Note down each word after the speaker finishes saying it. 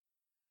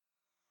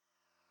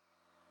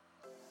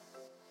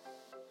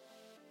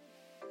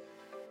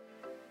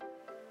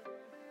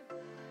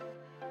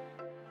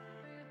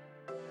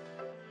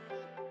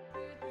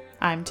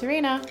I'm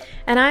Tarina.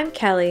 And I'm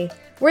Kelly.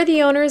 We're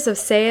the owners of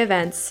Say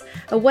Events,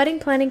 a wedding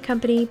planning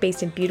company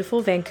based in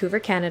beautiful Vancouver,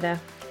 Canada.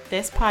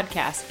 This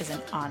podcast is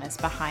an honest,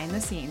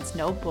 behind-the-scenes,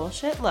 no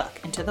bullshit look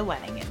into the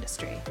wedding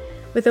industry.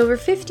 With over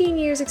 15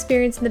 years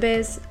experience in the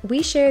biz,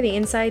 we share the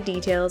inside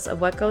details of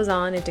what goes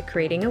on into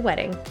creating a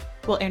wedding.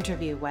 We'll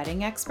interview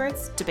wedding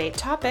experts, debate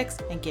topics,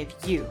 and give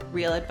you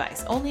real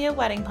advice only a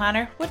wedding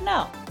planner would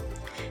know.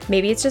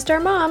 Maybe it's just our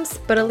moms,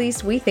 but at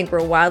least we think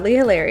we're wildly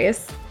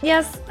hilarious.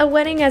 Yes, a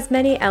wedding has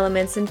many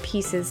elements and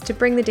pieces to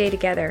bring the day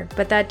together,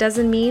 but that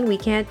doesn't mean we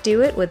can't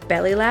do it with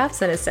belly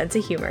laughs and a sense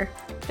of humor.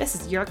 This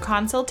is your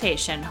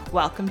consultation.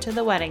 Welcome to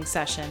the wedding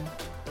session.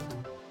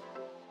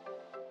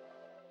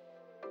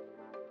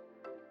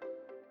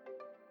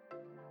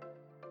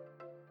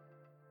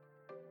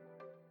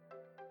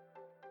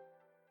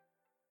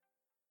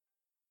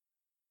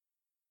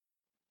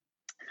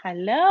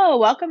 Hello,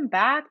 welcome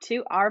back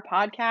to our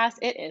podcast.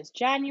 It is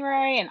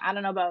January, and I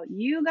don't know about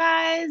you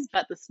guys,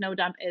 but the snow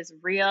dump is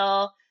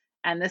real,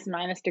 and this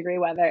 -degree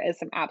weather is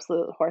some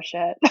absolute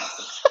horseshit.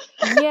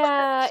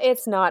 Yeah,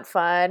 it's not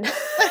fun.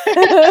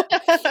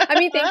 I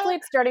mean, thankfully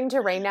it's starting to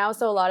rain now,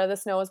 so a lot of the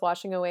snow is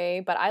washing away,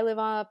 but I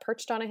live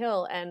perched on a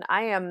hill, and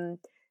I am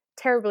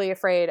terribly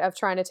afraid of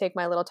trying to take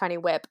my little tiny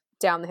whip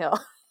down the hill.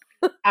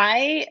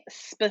 I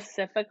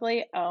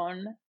specifically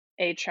own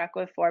a truck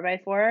with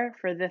 4x4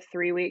 for the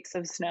 3 weeks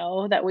of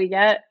snow that we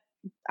get.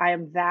 I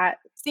am that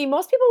See,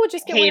 most people would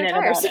just get winter hated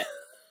tires. about it.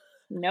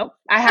 Nope.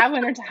 I have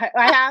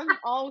I have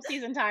all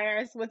season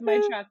tires with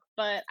my truck,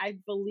 but I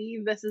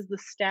believe this is the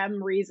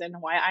stem reason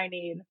why I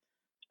need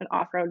an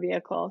off-road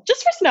vehicle.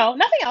 Just for snow,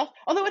 nothing else.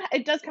 Although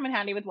it does come in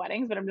handy with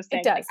weddings, but I'm just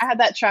saying, It does. like, I had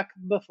that truck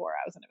before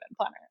I was an event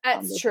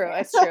planner. It's true.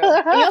 It's true. And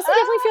you also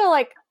definitely feel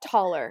like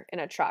taller in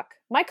a truck.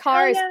 My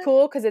car is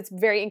cool because it's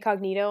very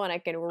incognito and I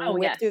can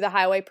whip through the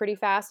highway pretty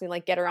fast and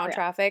like get around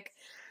traffic.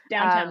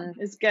 Downtown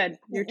is good.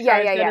 Your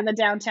car is good in the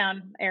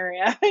downtown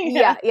area.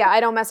 Yeah. I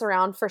don't mess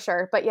around for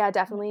sure. But yeah,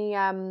 definitely.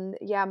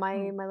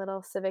 My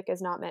little Civic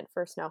is not meant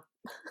for snow.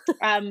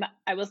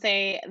 I will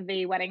say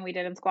the wedding we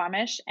did in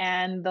Squamish,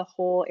 and the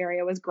whole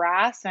area was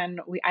grass,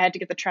 and I had to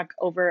get the truck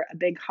over a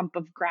big hump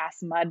of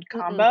grass mud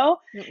combo.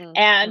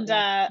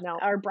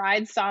 Our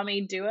bride saw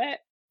me do it,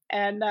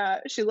 and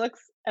she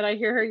looks, and I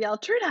hear her yell,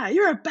 "Trina,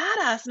 you're a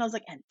badass!" And I was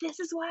like, "And this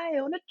is why I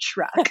own a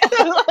truck."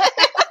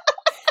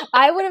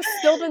 I would have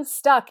still been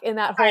stuck in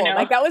that hole.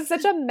 Like that was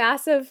such a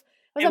massive,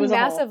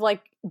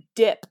 like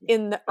dip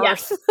in the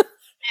earth.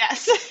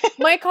 Yes.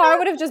 My car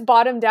would have just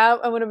bottomed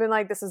out and would have been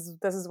like, this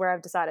is where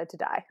I've decided to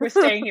die. We're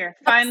staying here.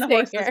 Find the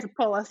horses to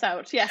pull us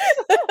out. Yes.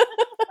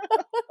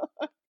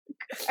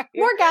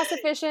 More gas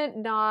efficient,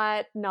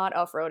 not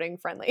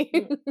off-roading friendly.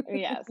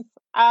 Yes.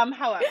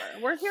 However,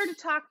 we're here to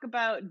talk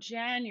about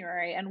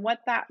January and what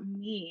that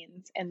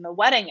means in the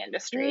wedding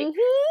industry.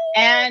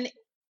 Mm-hmm. And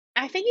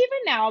I think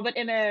even now, but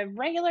in a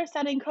regular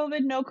setting,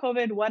 COVID, no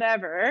COVID,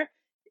 whatever,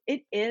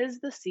 it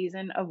is the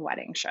season of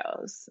wedding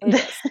shows.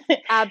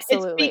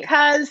 Absolutely. It's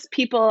because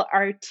people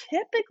are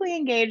typically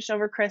engaged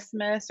over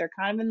Christmas or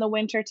kind of in the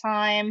winter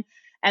time.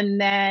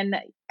 And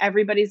then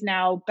everybody's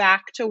now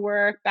back to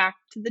work, back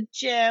to the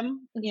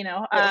gym,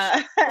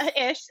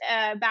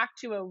 back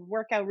to a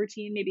workout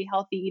routine, maybe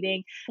healthy eating.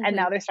 Mm-hmm. And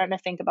now they're starting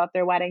to think about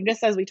their wedding,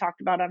 just as we talked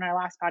about on our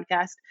last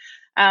podcast,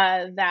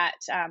 that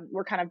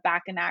we're kind of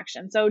back in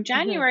action. So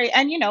January,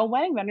 and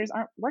wedding vendors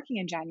aren't working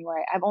in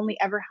January. I've only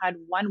ever had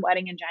one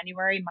wedding in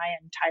January my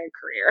entire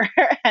career.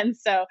 And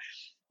so,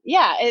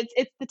 yeah,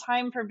 it's the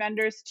time for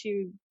vendors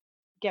to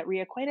get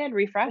reacquainted,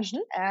 refreshed,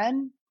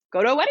 and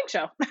go to a wedding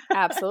show.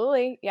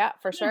 Absolutely. Yeah,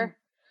 for sure.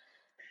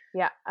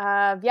 Yeah.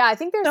 I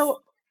think there's...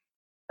 So,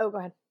 go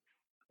ahead.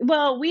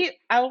 Well,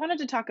 I wanted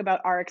to talk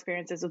about our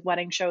experiences with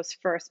wedding shows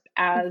first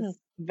as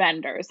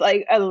vendors.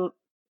 Like,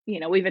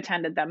 we've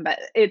attended them, but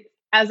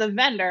as a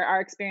vendor,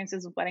 our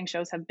experiences with wedding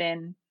shows have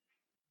been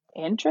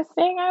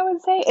interesting, I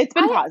would say. It's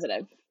been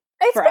positive.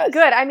 It's been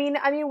good. I mean,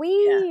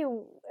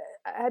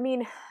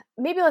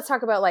 maybe let's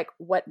talk about like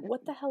what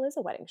the hell is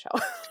a wedding show?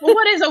 Well,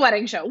 what is a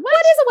wedding show?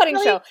 What is a wedding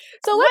show?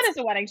 So what is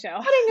a wedding show?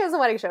 What is a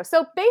wedding show?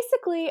 So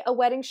basically, a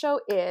wedding show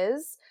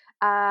is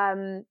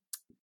a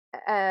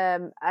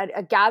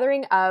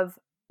gathering of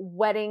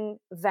wedding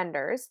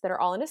vendors that are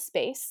all in a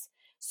space.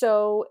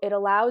 So it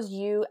allows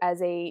you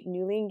as a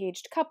newly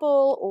engaged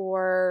couple,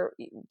 or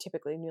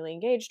typically newly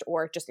engaged,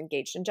 or just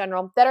engaged in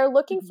general, that are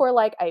looking for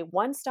like a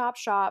one-stop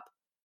shop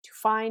to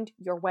find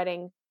your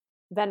wedding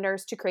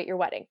vendors to create your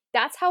wedding.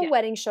 That's how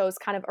wedding shows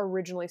kind of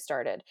originally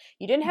started.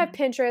 You didn't have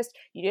Pinterest,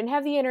 you didn't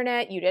have the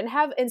internet, you didn't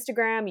have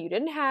Instagram, you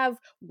didn't have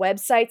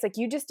websites, like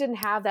you just didn't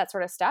have that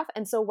sort of stuff.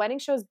 And so wedding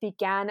shows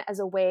began as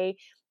a way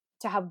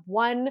to have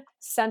one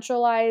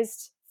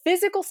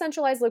physical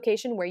centralized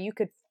location where you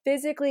could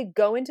physically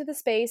go into the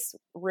space,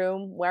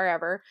 room,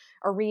 wherever,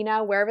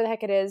 arena, wherever the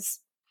heck it is,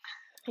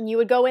 And you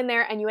would go in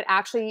there and you would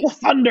actually The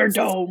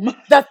Thunderdome.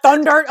 The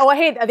Thunder. Oh,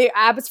 hey, the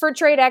Abbotsford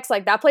Trade X,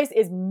 like that place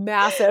is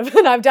massive.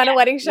 And I've done a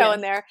wedding show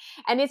in there.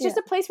 And it's just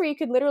a place where you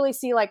could literally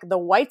see like the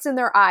whites in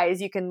their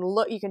eyes. You can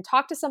look, you can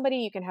talk to somebody,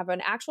 you can have an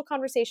actual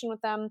conversation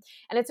with them.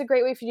 And it's a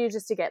great way for you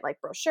just to get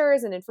like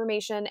brochures and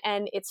information.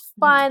 And it's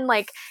fun.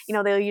 Like, you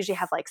know, they'll usually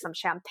have like some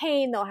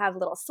champagne. They'll have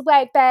little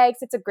swag bags.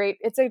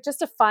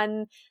 Just a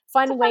fun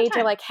way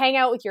to like hang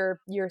out with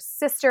your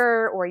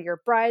sister or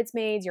your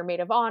bridesmaids, your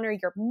maid of honor,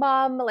 your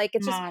mom. Like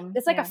it's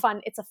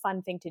a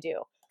fun thing to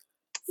do.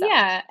 So.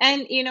 Yeah.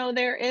 And, you know,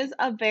 there is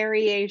a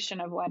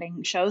variation of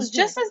wedding shows,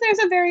 just as there's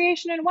a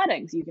variation in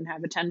weddings. You can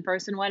have a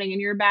 10-person wedding in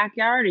your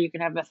backyard, or you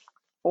can have a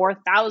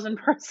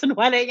 4,000-person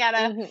wedding at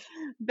a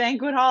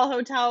banquet hall,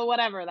 hotel,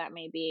 whatever that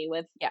may be,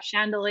 with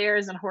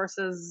chandeliers and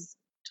horses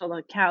till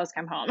the cows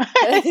come home.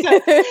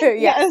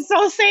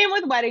 So same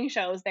with wedding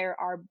shows. There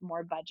are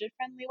more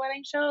budget-friendly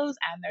wedding shows,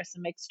 and there's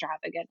some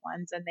extravagant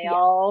ones, and they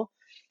all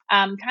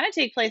kind of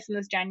take place in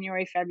this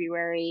January,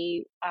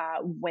 February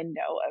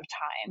window of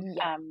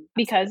time,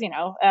 because you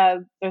know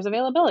there's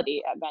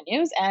availability at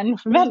venues and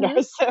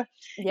vendors.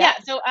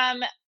 So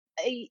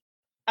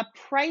a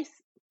price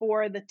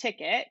for the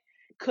ticket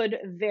could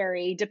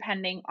vary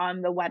depending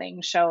on the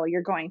wedding show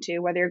you're going to,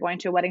 whether you're going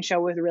to a wedding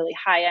show with really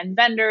high-end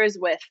vendors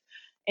with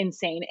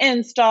insane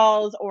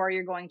installs, or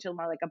you're going to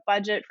more like a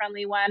budget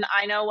friendly one.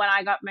 I know when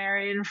I got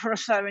married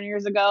 7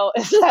 years ago,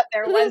 is that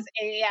there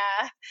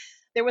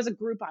was a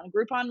Groupon.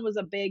 Groupon was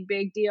a big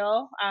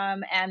deal,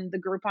 and the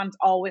Groupons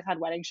always had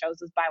wedding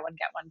shows as buy one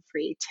get one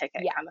free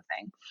ticket kind of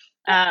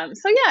thing.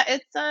 So yeah,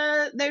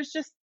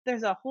 it's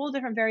there's a whole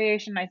different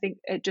variation. I think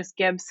it just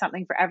gives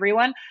something for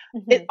everyone.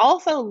 It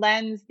also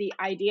lends the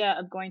idea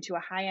of going to a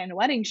high-end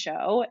wedding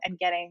show and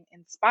getting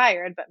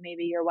inspired, but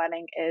maybe your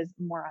wedding is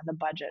more on the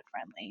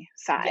budget-friendly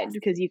side,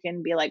 because you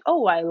can be like,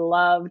 oh, I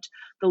loved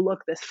the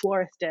look this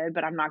florist did,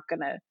 but I'm not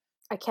going to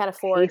I can't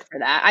afford for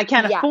that. I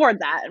can't afford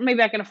that.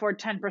 Maybe I can afford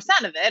 10%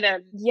 of it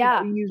and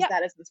use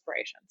that as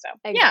inspiration. So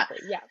exactly.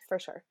 Yeah, for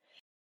sure.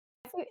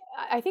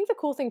 I think the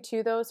cool thing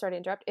too, though, sorry to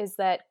interrupt, is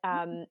that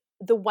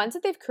the ones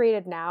that they've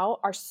created now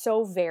are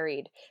so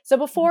varied. So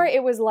before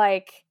it was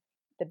like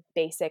the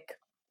basic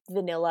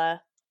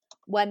vanilla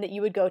one that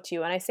you would go to.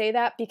 And I say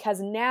that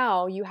because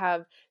now you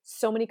have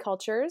so many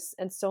cultures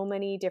and so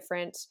many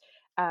different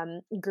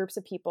groups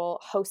of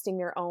people hosting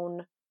their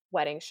own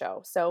wedding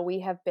show. So we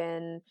have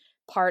been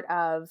part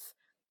of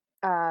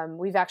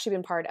we've actually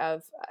been part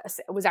of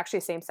it was actually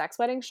a same-sex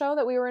wedding show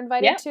that we were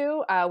invited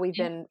to. We've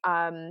been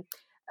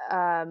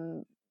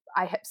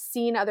I have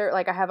seen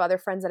I have other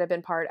friends that have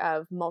been part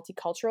of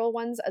multicultural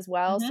ones as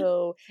well.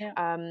 So,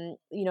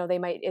 you know,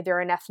 they're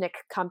an ethnic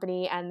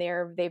company and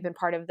they've been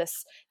part of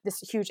this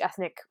huge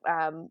ethnic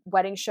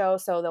wedding show.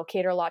 So they'll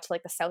cater a lot to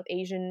like the South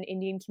Asian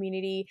Indian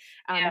community.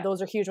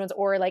 Those are huge ones,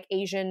 or like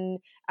Asian,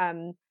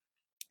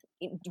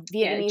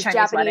 Vietnamese,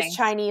 Japanese, weddings.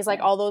 Chinese, like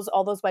all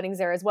those weddings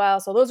there as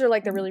well. So those are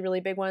like the really, really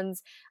big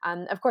ones.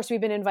 Of course,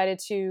 we've been invited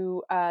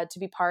to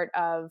be part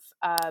of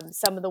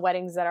some of the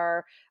weddings that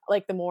are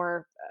like the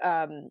more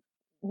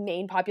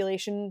main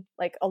population.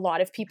 Like a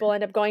lot of people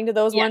end up going to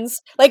those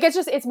ones. Like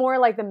it's more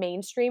like the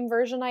mainstream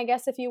version, I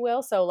guess, if you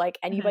will. So like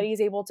anybody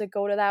is able to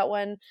go to that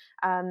one.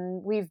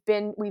 We've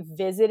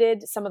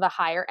visited some of the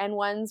higher end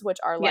ones, which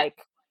are like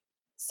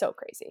so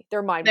crazy.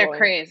 They're mind-blowing. They're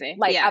crazy.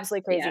 Like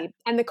absolutely crazy.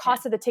 And the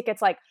cost of the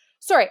tickets, like,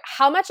 sorry,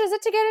 how much is it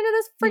to get into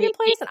this freaking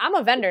place? And I'm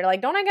a vendor.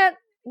 Like, don't I get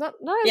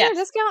a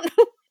discount?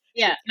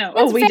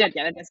 No. We did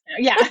get a discount.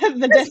 Yeah.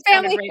 The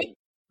discounted rate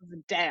was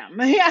damn.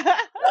 Yeah.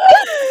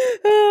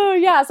 Oh,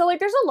 yeah. So like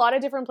there's a lot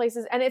of different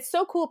places, and it's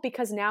so cool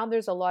because now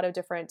there's a lot of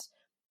different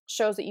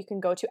shows that you can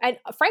go to. And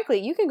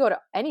frankly, you can go to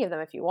any of them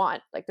if you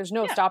want. Like there's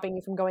no stopping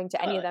you from going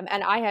to any of them.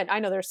 And I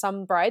know there's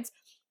some brides,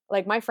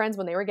 like my friends,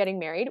 when they were getting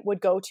married, would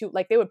go to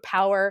like, they would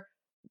power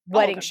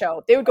wedding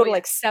show. They would go to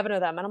like 7 of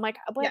them. And I'm like,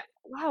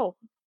 wow,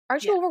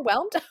 aren't you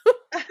overwhelmed?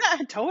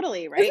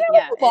 Totally. Right.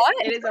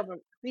 It is over.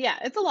 Yeah.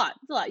 It's a lot.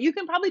 You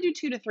can probably do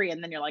 2 to 3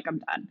 and then you're like, I'm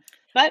done.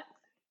 But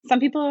some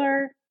people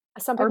are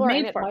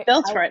made for it,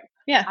 built for it.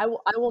 Yeah.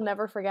 I will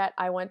never forget.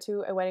 I went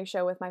to a wedding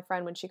show with my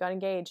friend when she got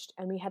engaged,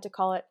 and we had to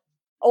call it,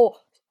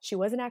 she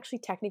wasn't actually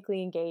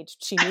technically engaged.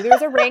 She knew there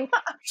was a ring.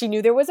 She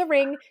knew there was a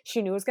ring.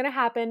 She knew it was going to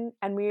happen.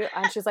 And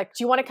she's like,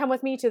 do you want to come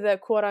with me to the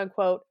quote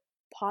unquote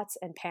pots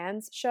and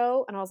pans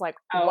show? And I was like,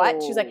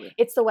 what? She's like,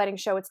 it's the wedding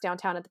show. It's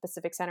downtown at the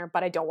Pacific Center,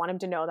 but I don't want him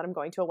to know that I'm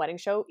going to a wedding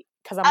show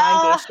because I'm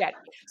not engaged yet.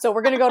 So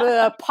we're going to go to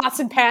the pots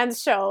and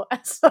pans show.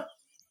 So,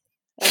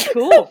 that's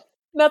cool.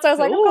 That's why I was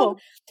like, cool.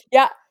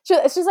 Yeah.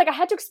 She's like, I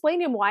had to explain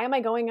to him, why am I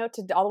going out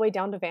all the way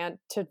down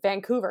to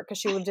Vancouver? Because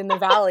she lived in the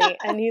valley.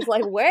 And he's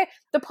like, where?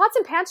 The Pots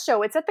and Pants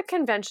show. It's at the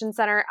convention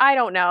center. I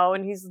don't know.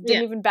 And he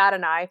didn't even bat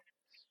an eye.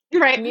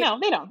 Right. No,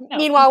 they don't. No.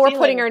 Meanwhile, we're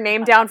putting our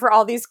name down for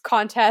all these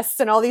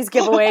contests and all these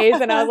giveaways.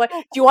 And I was like,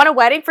 do you want a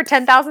wedding for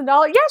 $10,000? Yeah,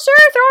 sure.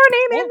 Throw our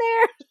name in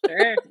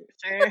there.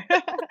 Sure.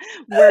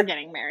 We're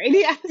getting married.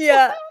 Yeah.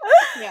 Yeah.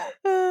 Yeah.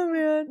 Oh,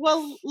 man.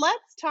 Well,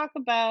 let's talk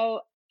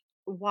about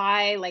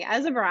why, like,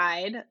 as a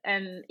bride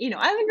and,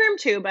 as a groom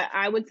too, but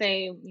I would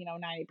say,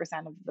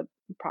 90% of the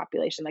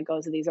population that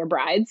goes to these are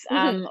brides.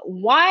 Mhm.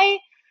 Why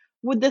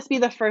would this be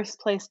the first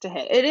place to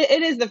hit?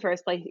 It is the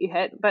first place you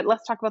hit, but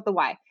let's talk about the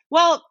why.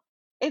 Well,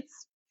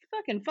 it's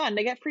fucking fun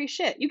to get free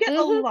shit. You get a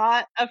Mhm.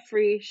 lot of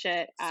free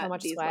shit So at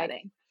much these swag.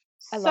 weddings.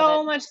 I love it.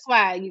 So much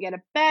swag. You get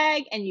a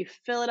bag and you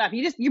fill it up.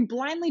 You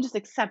blindly just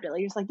accept it. Like,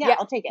 you're just like, yeah, Yeah.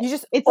 I'll take it. You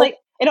just It's like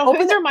it open always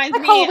the it's reminds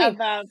like me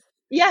Halloween. of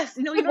yes,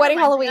 Like what it wedding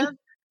reminds me Halloween. of?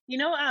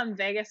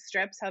 Vegas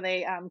strips, how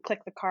they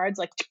click the cards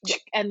like Yeah.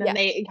 and then Yeah.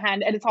 they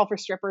hand and it's all for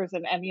strippers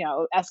and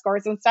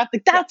escorts and stuff.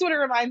 Like Yeah. that's what it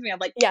reminds me of.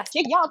 Like, Yes.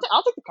 yeah,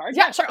 I'll take the card.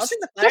 Yeah, Yeah, sure. sure, I'll take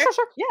the Sure, flyer. sure,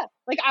 sure. Yeah,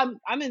 like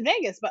I'm in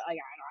Vegas, but like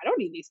I don't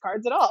need these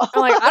cards at all.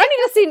 I'm like, I don't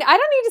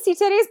need to see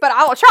titties, but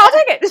I'll take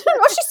it.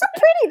 Oh, she's so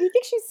pretty. Do you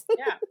think she's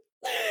Yeah.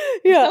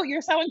 Yeah. So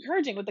you're so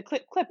encouraging with the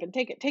clip and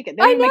take it. They don't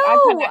even make eye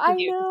contact with I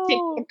you. Just take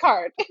the know.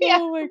 card. Yeah,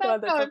 Oh my so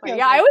God, that's that's how so it funny. feels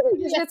Yeah, I like. always Yeah.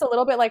 envision it's a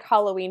little bit like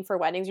Halloween for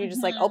weddings. You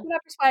just like Mhm. open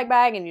up your swag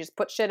bag and you just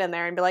put shit in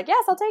there and be like,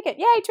 yes, I'll take it.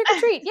 Yay, trick or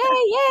treat. Yay,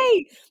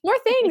 yay. More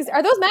things.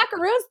 Are those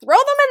macaroons? Throw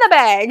them in the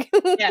bag.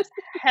 Yes,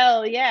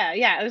 hell yeah,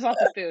 yeah. There's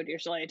lots of food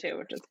usually too,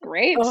 which is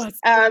great. Oh, it's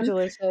so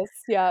delicious.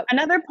 Yeah.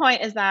 Another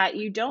point is that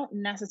you don't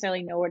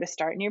necessarily know where to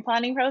start in your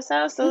planning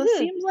process, so this Hmm.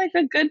 seems like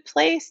a good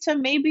place to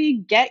maybe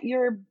get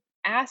your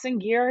ass in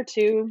gear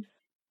to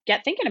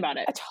get thinking about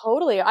it.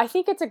 Totally. I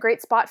think it's a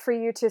great spot for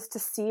you to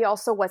see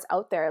also what's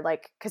out there.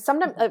 Like, because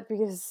sometimes, Mhm.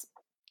 because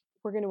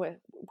we're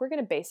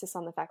gonna base this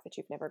on the fact that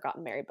you've never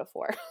gotten married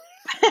before.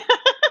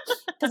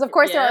 Because of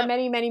course there are Yeah,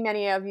 many, many,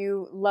 many of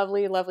you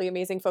lovely, lovely,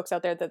 amazing folks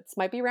out there that this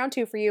might be round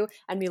 2 for you,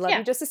 and we love yeah,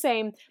 you just the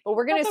same. But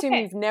we're gonna that's assume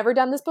okay. you've never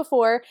done this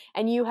before,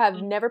 and you have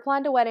Mhm. never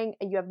planned a wedding,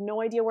 and you have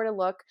no idea where to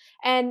look,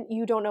 and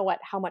you don't know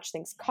how much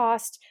things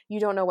cost. You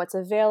don't know what's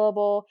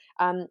available.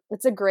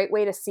 It's a great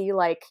way to see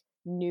like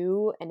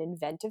new and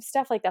inventive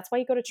stuff. Like that's why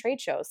you go to trade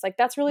shows. Like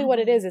that's really what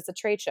it Mhm. is. It's a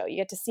trade show. You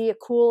get to see a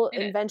cool It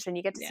is. invention.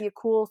 You get to Yeah. see a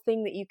cool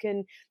thing that you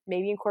can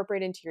maybe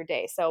incorporate into your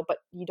day. So, but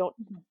you don't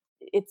Mhm.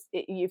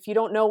 if you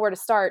don't know where to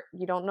start,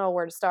 you don't know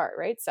where to start,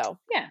 right? So,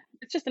 Yeah,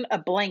 it's just a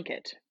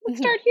blanket. Let's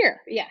mhm, start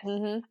here. Yes.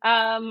 mhm.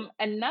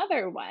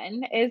 Another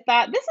one is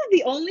that this is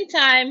the only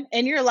time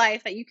in your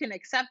life that you can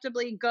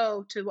acceptably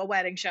go to a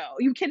wedding show.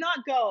 You cannot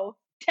go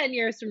 10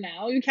 years from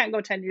now. You can't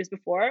go 10 years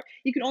before.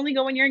 You can only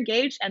go when you're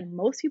engaged, and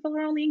most people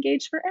are only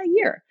engaged for a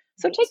year.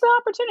 So take Right. the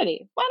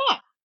opportunity. Why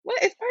not? Well,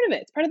 it's part of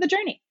it. It's part of the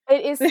journey.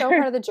 It is so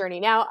part of the journey.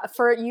 Now,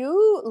 for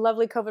you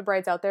lovely COVID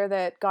brides out there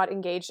that got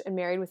engaged and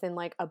married within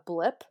like a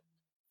blip,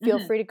 feel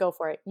Mhm. free to go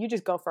for it. You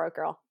just go for it,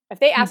 girl. If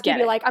they ask you, Get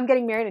be it. like, I'm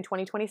getting married in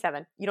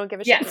 2027. You don't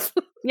give a Yeah. shit.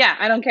 Yeah,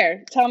 I don't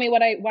care. Tell me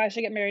why I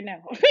should get married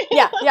now.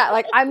 Yeah,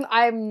 like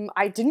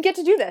I didn't get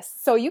to do this.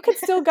 So you could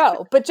still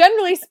go. But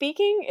generally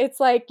speaking, it's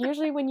like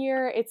usually when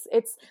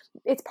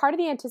it's part of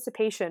the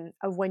anticipation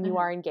of when you Mhm.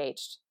 are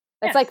engaged.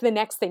 That's like Yes. the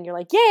next thing. You're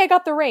like, "Yay, I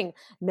got the ring."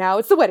 Now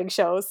it's the wedding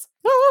shows.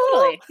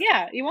 Totally.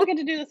 Yeah, you won't get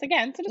to do this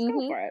again, so just go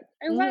Mhm. for it.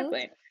 Mhm.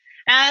 Exactly.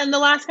 And the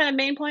last kind of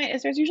main point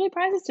is there's usually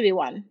prizes to be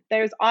won.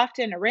 There's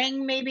often a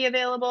ring maybe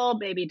available,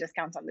 maybe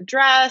discounts on the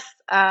dress.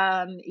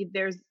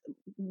 There's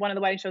one of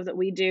the wedding shows that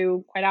we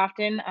do quite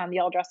often, the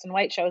All Dressed in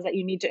White shows that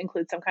you need to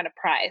include some kind of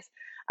prize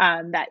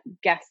that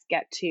guests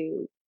get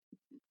to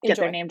get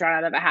their Enjoy. name drawn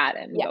out of a hat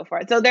and Yeah. go for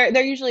it. So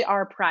there usually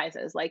are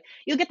prizes. Like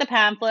you'll get the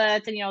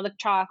pamphlets and the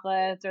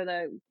chocolates or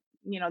the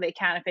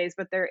canapes,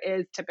 but there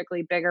is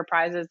typically bigger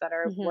prizes that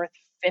are Mhm. worth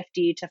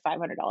 $50 to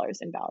 $500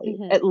 in value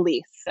Mhm. at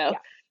least. So Yeah.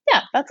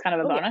 yeah, that's kind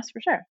of a Oh yeah. bonus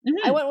for sure.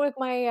 I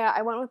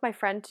went with my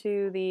friend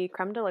to the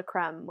Creme de la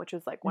Creme, which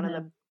was like one of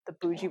Mhm. the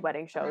bougie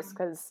wedding shows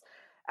because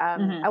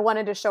Mhm. I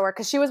wanted to show her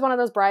because she was one of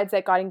those brides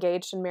that got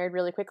engaged and married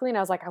really quickly, and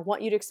I was like, I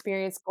want you to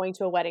experience going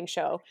to a wedding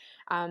show.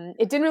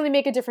 It didn't really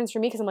make a difference for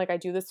me because I'm like, I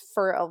do this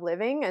for a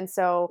living, and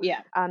so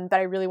Yeah. but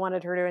I really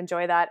wanted her to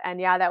enjoy that. And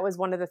yeah, that was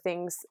one of the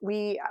things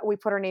we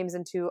put our names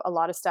into a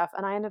lot of stuff,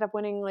 and I ended up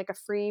winning like a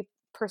free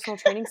personal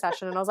training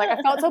session, and I was like,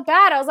 I felt so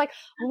bad. I was like,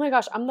 oh my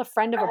gosh, I'm the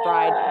friend of a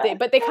bride.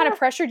 But they kind of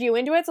pressured you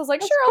into it, so I was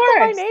like, Of sure, I'll put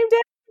my course. name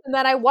down. And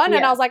then I won, and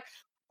I Yeah. was like,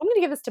 I'm gonna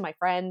give this to my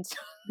friend.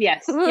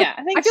 Yes. Yeah.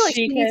 I I think feel like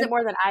she she needs it could.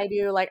 more than I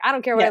do. Like, I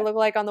don't care what I Yeah. look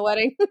like on the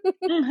wedding.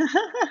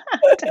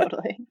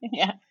 Totally.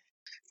 Yeah.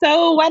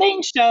 So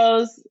wedding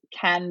shows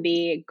can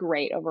be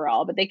great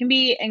overall, but they can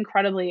be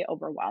incredibly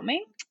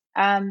overwhelming.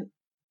 Um,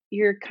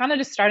 you're kind of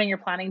just starting your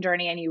planning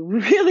journey and you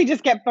really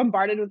just get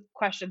bombarded with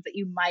questions that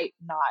you might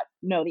not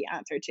know the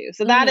answer to.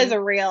 So that is Mhm.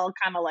 a real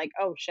kind of like,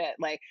 oh shit.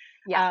 Like,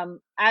 Yeah.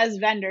 as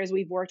vendors,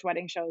 we've worked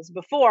wedding shows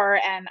before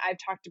and I've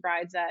talked to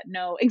brides that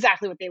know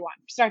exactly what they want,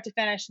 start to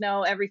finish,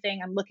 know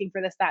everything. I'm looking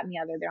for this, that, and the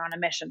other. They're on a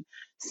mission.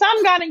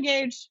 Some got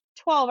engaged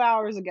 12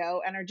 hours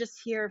ago and are just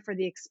here for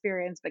the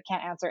experience but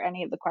can't answer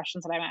any of the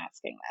questions that I'm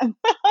asking them.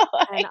 And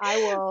Like, I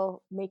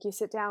will make you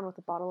sit down with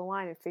a bottle of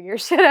wine and figure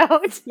shit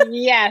out.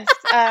 yes.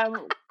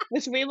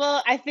 Which we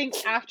will, I think,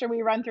 after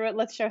we run through it,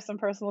 let's share some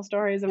personal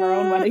stories of our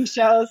own wedding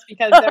shows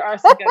because there are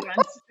some good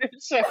ones for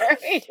sure.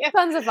 Yeah.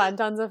 Tons of fun,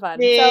 tons of fun.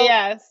 So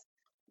Yes.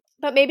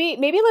 But maybe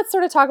let's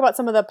sort of talk about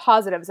some of the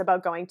positives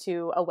about going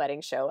to a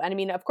wedding show. And I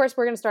mean, of course,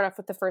 we're going to start off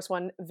with the first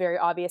one, very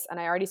obvious, and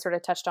I already sort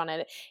of touched on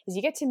it, is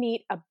you get to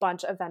meet a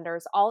bunch of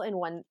vendors all in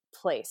one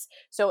place.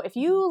 So if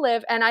you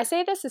live, and I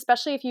say this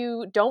especially if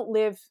you don't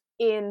live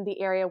in the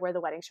area where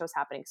the wedding show is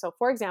happening. So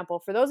for example,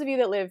 for those of you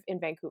that live in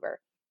Vancouver,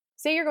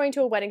 say you're going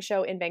to a wedding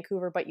show in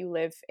Vancouver, but you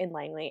live in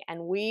Langley,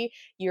 and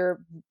you're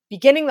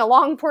beginning the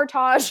long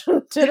portage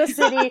to the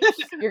city.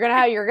 You're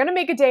gonna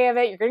make a day of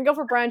it. You're gonna go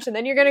for brunch, and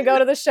then you're gonna go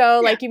to the show.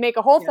 Yeah. Like you make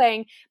a whole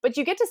thing, but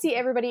you get to see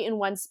everybody in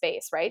one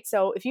space, right?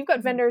 So if you've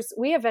got vendors,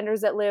 we have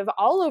vendors that live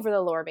all over the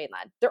Lower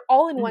Mainland. They're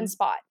all in one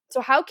spot. So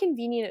how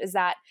convenient is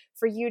that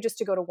for you just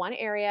to go to one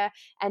area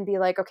and be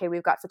like, okay,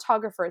 we've got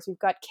photographers, we've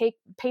got cake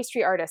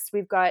pastry artists,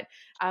 we've got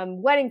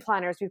wedding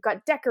planners, we've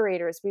got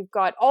decorators, we've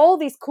got all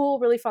these cool,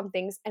 really fun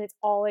things, and it's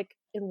all like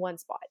in one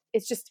spot.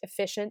 It's just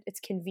efficient. It's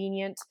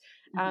convenient.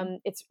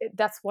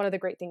 That's one of the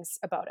great things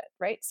about it,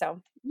 right?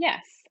 So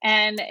yes,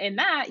 and in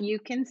that you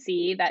can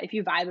see that if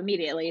you vibe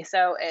immediately.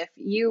 So if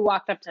you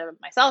walked up to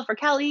myself or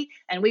Kelly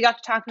and we got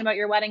to talking about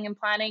your wedding and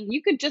planning,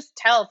 you could just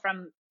tell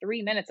from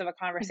 3 minutes of a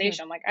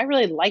conversation, like, I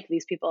really like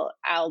these people.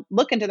 I'll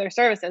look into their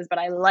services, but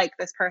I like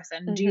this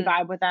person. Do you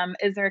vibe with them?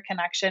 Is there a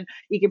connection?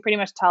 You can pretty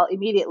much tell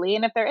immediately.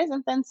 And if there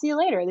isn't, then see you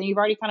later. Then you've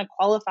already kind of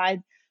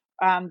qualified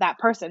that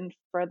person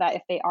for that,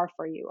 if they are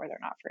for you or they're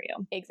not for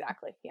you.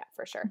 Exactly. Yeah,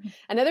 for sure.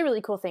 Another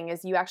really cool thing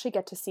is you actually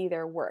get to see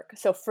their work.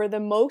 So for the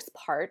most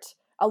part,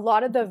 a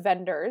lot of the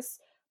vendors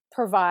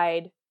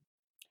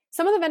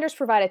some of the vendors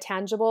provide a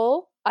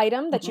tangible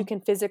item that you can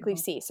physically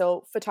see.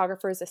 So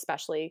photographers,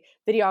 especially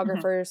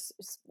videographers,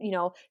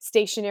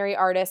 stationery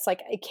artists,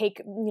 like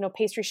cake,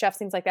 pastry chefs,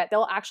 things like that.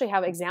 They'll actually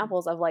have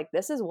examples of like,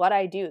 this is what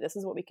I do. This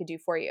is what we could do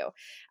for you.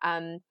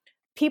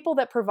 People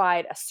that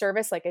provide a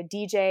service like a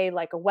DJ,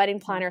 like a wedding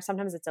planner,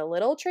 sometimes it's a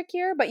little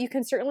trickier, but you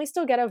can certainly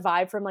still get a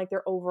vibe from like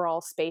their overall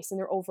space and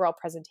their overall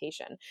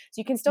presentation. So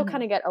you can still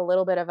kind of get a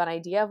little bit of an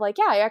idea of like,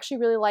 yeah, I actually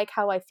really like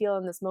how I feel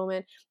in this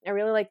moment. I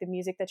really like the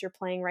music that you're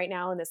playing right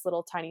now in this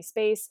little tiny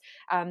space.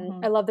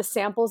 I love the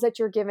samples that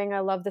you're giving. I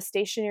love the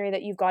stationery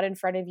that you've got in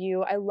front of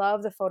you. I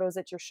love the photos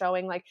that you're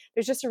showing. Like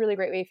there's just a really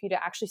great way for you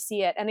to actually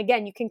see it. And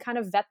again, you can kind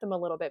of vet them a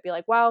little bit, be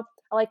like, wow,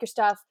 I like your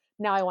stuff.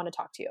 Now I want to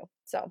talk to you.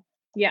 So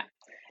yeah.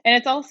 And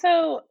it's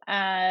also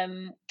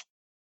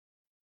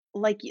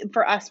like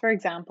for us, for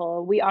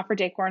example, we offer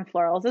decor and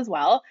florals as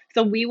well.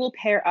 So we will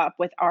pair up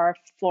with our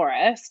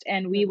florist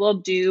and we will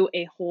do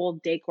a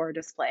whole decor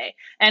display.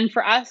 And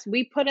for us,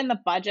 we put in the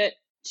budget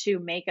to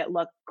make it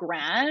look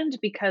grand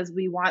because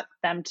we want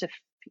them to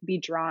be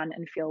drawn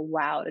and feel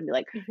wowed and be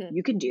like,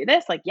 you can do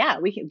this. Like, yeah,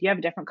 we can. Do you have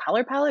a different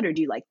color palette, or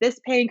do you like this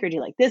pink, or do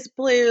you like this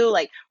blue,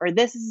 like, or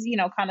this is,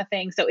 kind of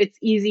thing. So it's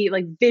easy,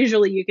 like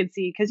visually you can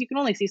see, because you can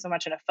only see so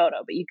much in a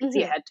photo, but you can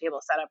see a head table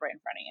set up right in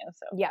front of you.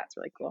 So yeah, it's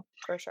really cool.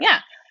 For sure. Yeah.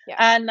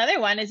 Another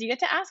one is you get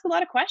to ask a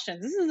lot of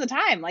questions. This is the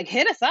time. Like,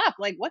 hit us up.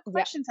 Like, what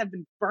questions have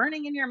been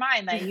burning in your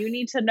mind that you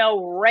need to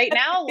know right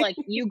now? Like,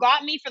 you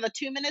got me for the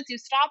 2 minutes you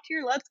stopped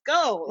here. Let's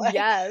go. Like,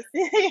 yes.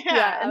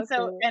 Yeah. And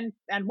so,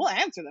 and we'll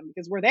answer them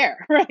because we're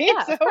there, right?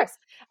 Yeah, of course.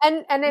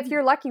 And if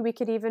you're lucky, we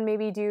could even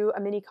maybe do a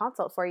mini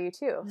consult for you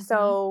too.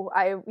 So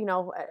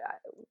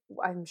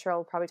I'm sure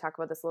I'll probably talk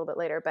about this a little bit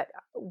later, but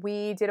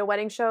we did a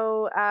wedding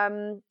show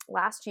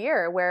last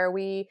year where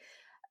we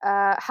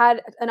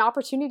had an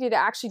opportunity to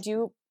actually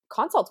do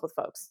consults with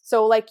folks.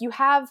 So like you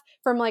have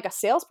from like a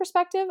sales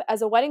perspective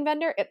as a wedding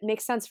vendor, it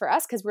makes sense for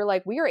us because we're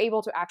like, we are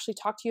able to actually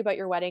talk to you about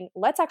your wedding.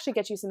 Let's actually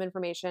get you some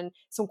information,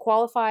 some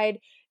qualified,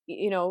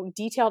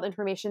 detailed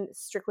information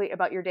strictly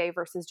about your day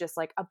versus just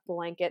like a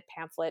blanket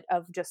pamphlet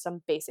of just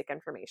some basic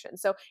information.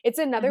 So it's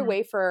another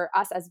way for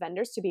us as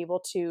vendors to be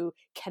able to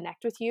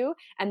connect with you,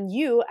 and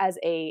you as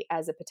a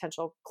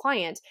potential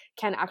client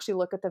can actually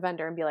look at the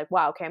vendor and be like,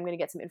 wow, okay, I'm going to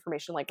get some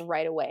information like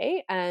right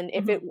away. And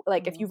if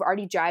if you've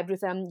already jived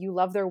with them, you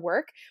love their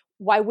work,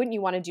 why wouldn't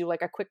you want to do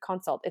like a quick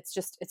consult? It's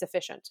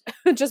efficient.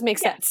 It just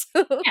makes sense.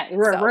 Yeah,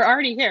 we're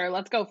already here.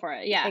 Let's go for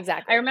it. Yeah,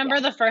 exactly. I remember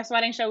the first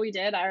wedding show we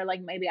did, or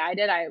like maybe I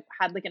did. I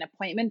had like an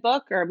appointment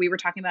book, or we were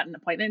talking about an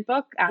appointment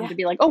book to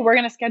be like, oh, we're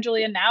gonna schedule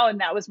you now, and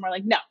that was more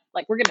like, no,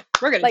 like we're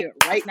gonna like, do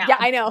it right now. Yeah,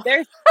 I know.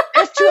 There's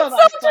two of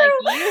us. So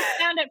like you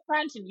stand at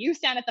front and you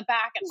stand at the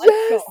back, and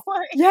let's go.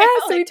 Yeah,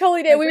 so we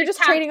totally did. We were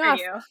just trading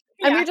off.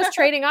 And we were just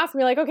trading off. We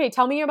were like, okay,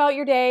 tell me about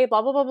your day,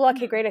 blah, blah, blah, blah.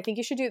 Okay, great. I think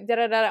you should do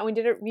da-da-da.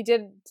 And we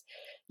did.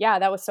 Yeah,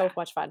 that was so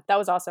much fun. That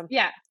was awesome.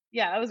 Yeah,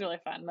 that was really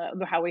fun.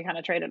 How we kind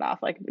of traded off.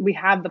 Like we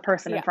have the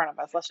person in front of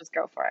us. Let's just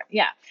go for it.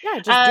 Yeah. Yeah,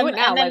 just do it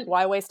now. Then, like,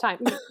 why waste time?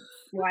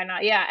 Why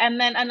not? Yeah. And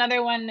then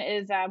another one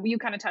is, you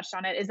kind of touched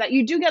on it, is that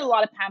you do get a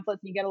lot of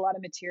pamphlets and you get a lot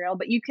of material,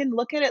 but you can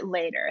look at it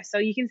later. So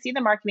you can see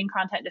the marketing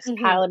content, just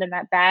pile it in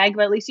that bag,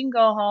 but at least you can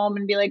go home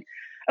and be like,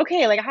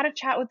 okay, like I had a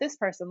chat with this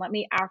person. Let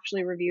me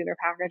actually review their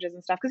packages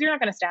and stuff. Cause you're not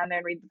going to stand there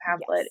and read the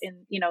pamphlet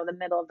in, the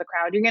middle of the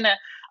crowd. You're going to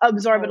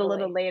absorb it a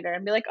little later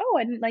and be like, oh,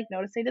 I didn't like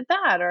notice they did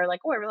that. Or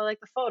like, oh, I really like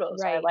the photos.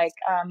 Right. Or like,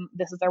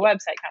 this is their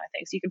website kind of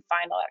thing. So you can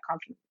find all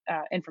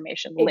that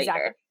information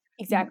later.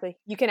 Exactly.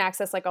 You can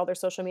access like all their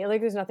social media.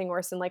 Like there's nothing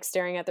worse than like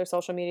staring at their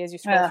social media as you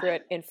scroll through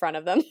it in front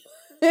of them.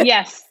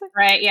 Yes.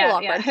 Right. It's a Yeah.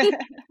 little Yeah. awkward. A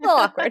little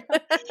awkward.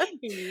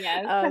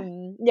 Yes.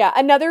 Yeah,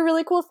 another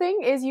really cool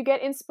thing is you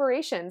get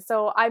inspiration.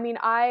 So, I mean,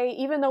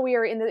 even though we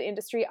are in the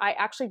industry, I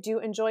actually do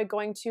enjoy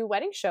going to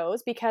wedding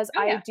shows because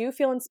Oh I yeah. do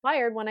feel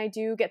inspired when I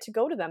do get to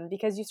go to them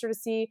because you sort of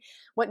see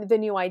what the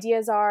new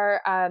ideas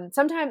are.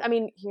 Sometimes, I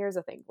mean, here's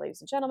the thing,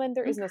 ladies and gentlemen,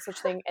 there is no such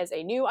thing as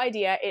a new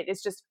idea. It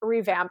is just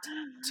revamped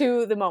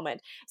to the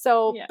moment.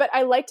 So, Yeah. but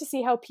I like to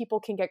see how people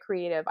can get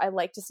creative. I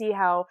like to see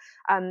how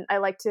I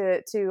like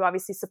to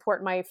obviously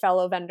support my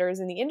fellow vendors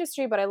in the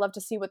industry, but I love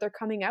to see what they're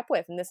coming up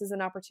with. And this is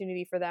an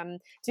opportunity for them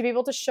to be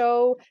able to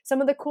show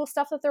some of the cool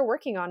stuff that they're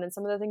working on and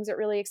some of the things they're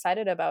really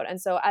excited about.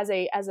 And so as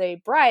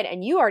a bride,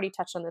 and you already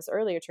touched on this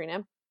earlier,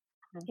 Trina,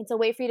 it's a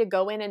way for you to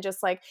go in and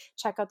just like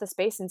check out the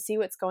space and see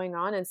what's going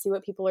on and see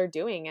what people are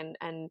doing.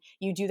 And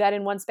you do that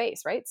in one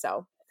space, right?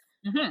 So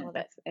I love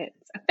it.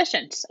 It's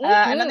efficient.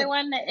 Another Mm-hmm.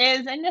 one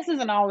is, and this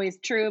isn't always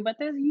true, but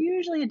there's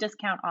usually a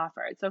discount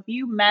offered. So if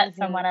you met Mm-hmm.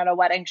 someone at a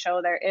wedding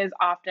show, there is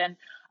often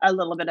a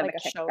little bit of a Like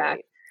a show kickback.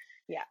 rate.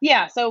 Yeah.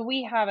 Yeah, so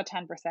we have a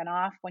 10%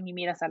 off when you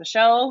meet us at a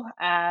show.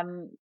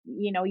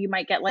 You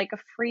might get like a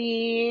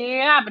free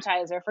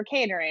appetizer for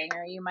catering,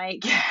 or you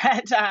might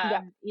get,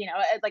 Yeah.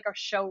 like a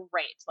show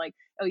rate. Like,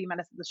 oh, you met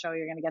us at the show,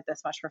 you're going to get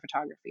this much for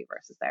photography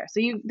versus there.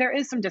 So there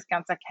is some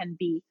discounts that can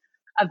be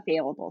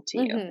available to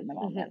you in the Mm-hmm.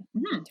 Mm-hmm. moment.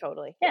 Hmm.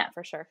 Totally. Yeah, Yeah.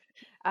 for sure.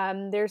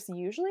 There's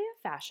usually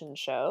a fashion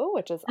show,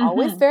 which is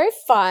always Hmm. very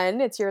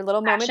fun. It's your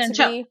little moment Fashion to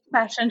show, be,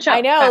 fashion I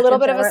show, know, a little fashion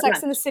bit of show a at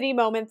Sex in the lunch. City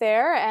moment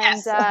there. And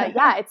Yes.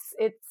 yeah,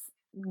 it's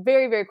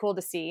very, very cool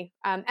to see.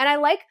 And I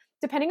like,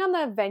 depending on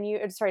the venue,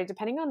 sorry,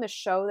 depending on the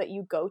show that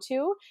you go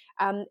to,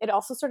 it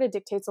also sort of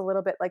dictates a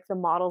little bit like the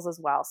models as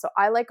well. So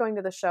I like going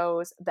to the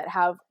shows that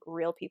have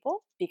real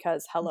people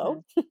because Hmm.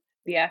 hello,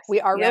 Yes. we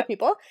are real Yep.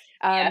 people.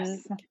 Um,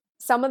 Yes.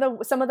 some of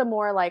the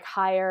more like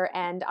higher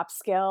end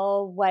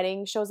upscale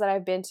wedding shows that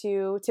I've been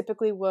to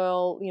typically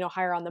will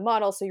hire on the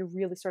model, so you're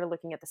really sort of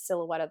looking at the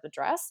silhouette of the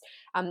dress.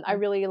 I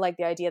really like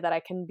the idea that I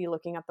can be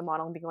looking at the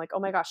model and being like, oh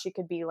my gosh, she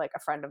could be like a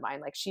friend of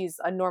mine. Like she's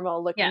a normal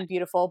Yeah. looking,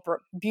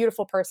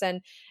 beautiful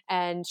person,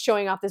 and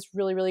showing off this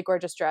really really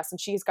gorgeous dress, and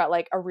she's got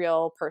like a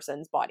real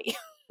person's body.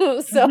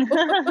 So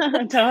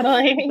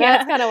Totally. that's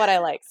Yeah. kind of what I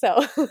like.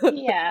 So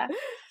Yeah.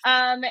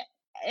 Um,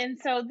 and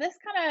so this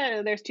kind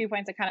of there's 2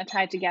 points that kind of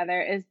tied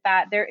together is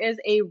that there is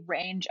a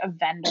range of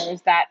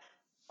vendors that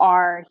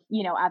are,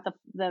 at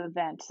the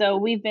event. So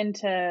we've been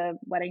to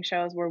wedding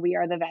shows where we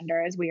are the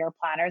vendors, we are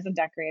planners and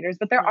decorators,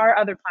 but there Mm. are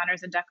other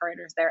planners and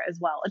decorators there as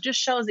well. It just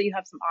shows that you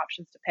have some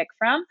options to pick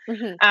from.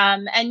 Mhm.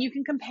 And you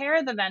can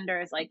compare the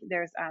vendors. Like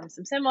there's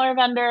some similar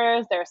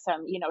vendors, there's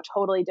some,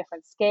 totally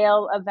different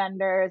scale of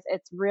vendors.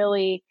 It's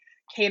really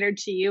catered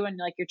to you and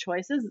like your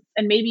choices.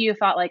 And maybe you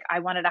thought like I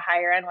wanted a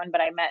higher end one,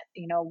 but I met,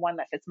 one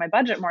that fits my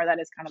budget more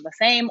that is kind of the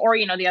same. Or,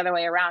 the other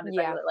way around is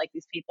I Yeah. really like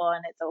these people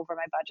and it's over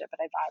my budget,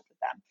 but I vibe with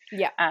them.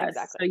 Yeah, So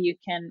exactly. you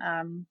can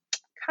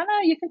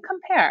you can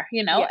compare,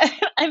 Yeah.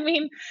 I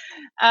mean,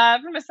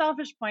 from a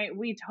selfish point,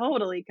 we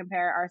totally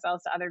compare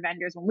ourselves to other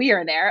vendors when we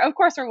are there. Of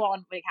course, we're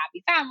one big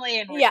happy family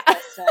and we're Yeah.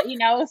 supposed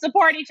to,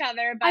 support each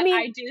other. I But mean,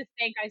 I do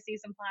think I see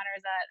some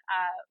planners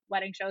at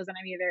wedding shows and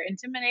I'm either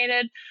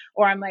intimidated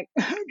or I'm like,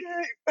 okay,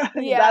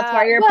 that's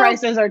why yeah. your Well,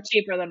 prices are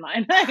cheaper than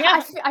mine. I, Yeah.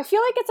 f- I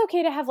feel like it's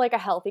okay to have like a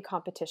healthy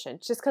competition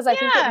just because I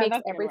think it Yeah, makes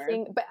that's a good word.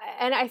 everything,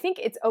 and I think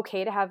it's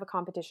okay to have a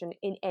competition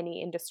in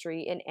any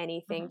industry, in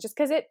anything, Mhm. just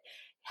because it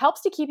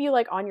helps to keep you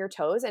like on your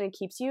toes and it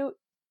keeps you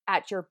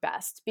at your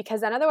best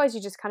because then otherwise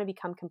you just kind of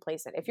become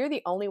complacent. If you're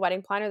the only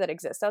wedding planner that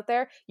exists out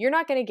there, you're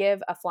not going to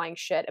give a flying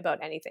shit about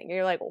anything.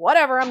 You're like,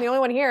 whatever, I'm the only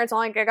one here. It's not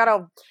like I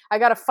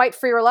gotta fight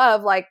for your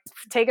love, like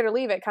take it or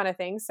leave it kind of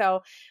thing.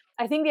 So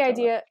I think the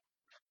Totally. idea,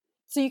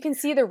 so you can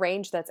see the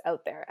range that's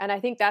out there. And I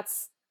think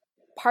that's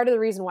part of the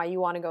reason why you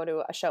want to go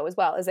to a show as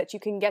well, is that you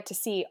can get to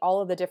see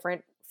all of the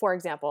different, for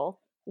example,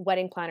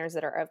 wedding planners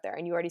that are out there.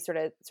 And you already sort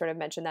of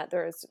mentioned that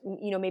there's,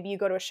 maybe you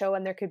go to a show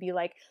and there could be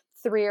like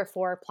 3 or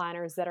 4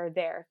 planners that are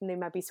there and they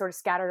might be sort of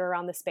scattered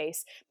around the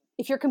space.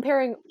 If you're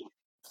comparing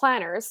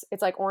planners,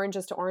 it's like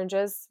oranges to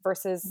oranges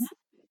versus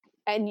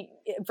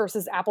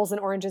apples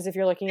and oranges. If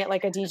you're looking at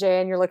like a DJ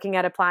and you're looking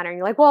at a planner and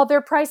you're like, well,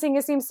 their pricing,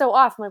 it seems so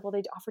off. I'm like, well,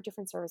 they offer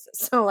different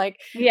services. So like,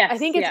 I Yes.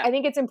 think it's Yeah. I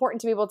think it's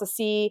important to be able to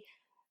see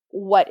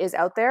what is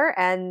out there,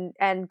 and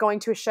going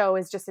to a show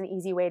is just an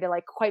easy way to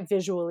like quite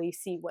visually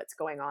see what's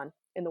going on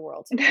in the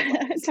world of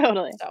weddings.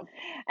 Totally. So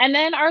And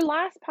then our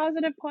last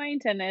positive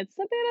point, and it's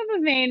a bit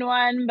of a vain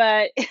one,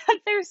 but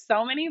there's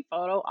so many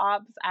photo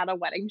ops at a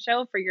wedding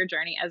show for your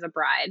journey as a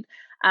bride.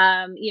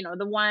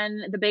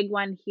 The big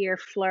one here,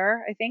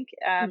 Fleur, I think.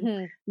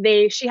 mhm,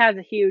 She has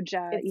a huge,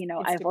 it's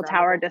Eiffel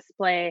Tower Instagrammable.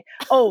 display.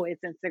 Oh,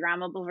 it's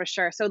Instagrammable for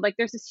sure. So like,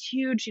 there's this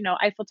huge,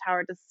 Eiffel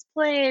Tower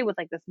display with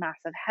like this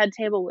massive head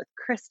table with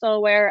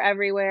crystalware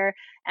everywhere,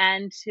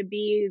 and to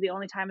be the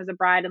only time as a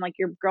bride and like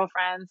your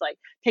girlfriends like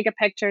take a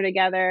picture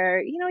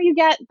together,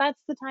 that's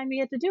the time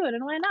you get to do it.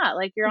 And why not?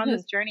 Like you're on Mhm,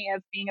 this journey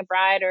of being a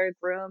bride or a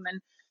groom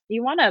and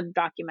you want to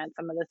document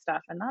some of this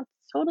stuff and that's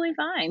totally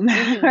fine.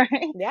 mhm.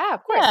 Right? Yeah,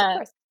 of course, of Yeah.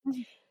 course.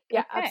 Yeah,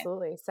 Okay.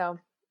 absolutely. So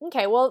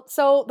Okay, well,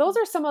 so those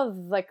are some of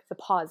like the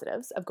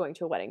positives of going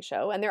to a wedding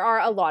show, and there are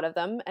a lot of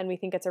them, and we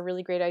think it's a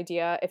really great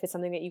idea if it's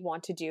something that you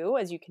want to do,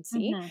 as you can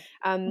see.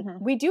 Mm-hmm.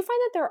 Mm-hmm. We do find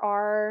that there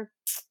are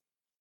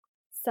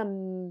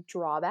some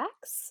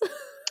drawbacks,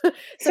 some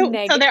So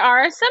negative. there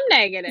are some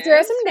There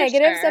are some negatives for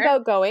negatives sure,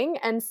 about going,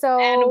 and and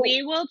so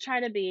we will try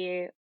to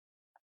be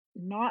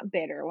not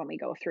bitter when we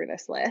go through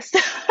this list,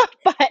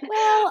 but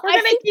well, we're I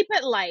gonna think keep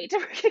it light. We're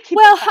gonna keep it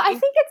well, funny.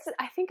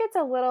 I think it's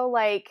a little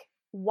like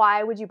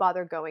why would you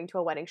bother going to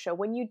a wedding show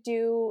when you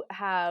do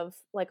have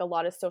like a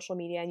lot of social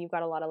media and you've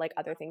got a lot of like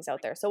other things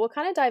out there. So we'll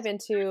kind of dive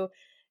into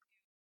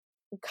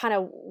kind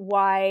of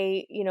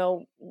why,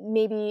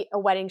 maybe a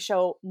wedding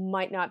show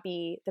might not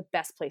be the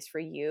best place for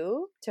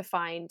you to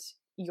find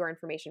your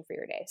information for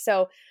your day.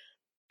 So,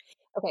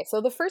 okay,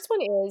 so the first one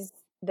is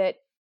that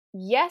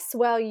yes,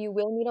 well, you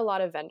will meet a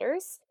lot of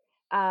vendors.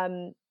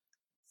 Um,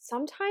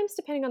 Sometimes,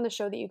 depending on the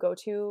show that you go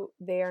to,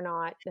 they are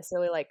not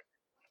necessarily like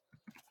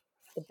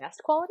the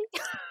best quality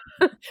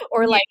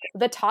or Yeah. like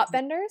the top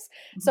vendors.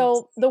 Mhm.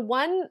 So the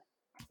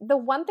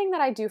one thing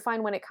that I do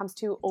find when it comes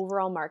to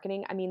overall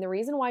marketing, I mean, the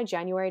reason why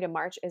January to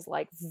March is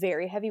like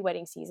very heavy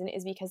wedding season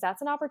is because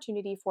that's an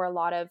opportunity for a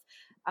lot of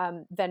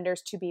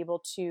vendors to be able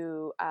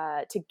to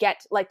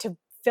get like to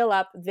fill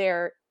up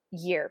their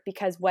year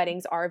because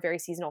weddings are a very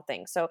seasonal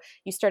thing. So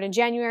you start in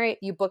January,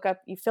 you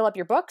fill up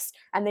your books,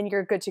 and then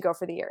you're good to go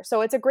for the year.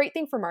 So it's a great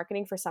thing for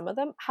marketing for some of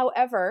them.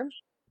 However,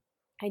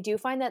 I do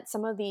find that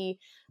some of the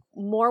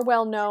more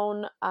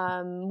well-known,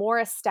 more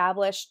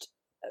established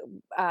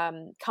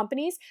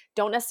companies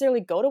don't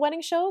necessarily go to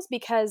wedding shows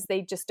because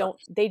they just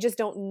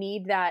don't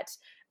need that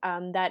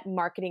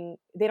marketing.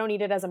 They don't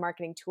need it as a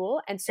marketing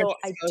tool. And Your so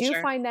I do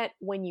exposure. find that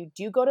when you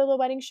do go to the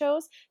wedding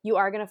shows, you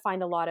are going to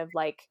find a lot of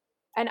like,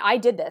 and I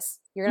did this.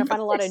 You're going to Of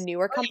find a lot of course.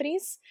 newer Oh,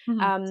 companies, yeah.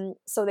 Mhm.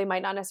 so they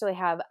might not necessarily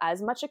have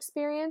as much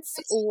experience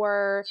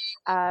or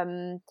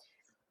um,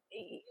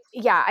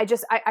 yeah,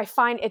 I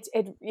find it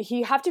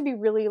you have to be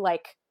really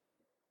like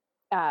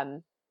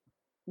um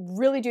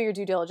really do your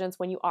due diligence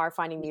when you are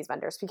finding these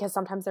vendors because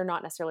sometimes they're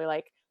not necessarily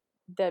like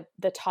the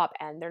top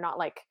end. They're not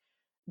like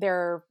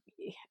they're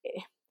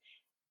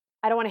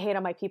I don't want to hate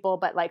on my people,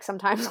 but like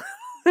sometimes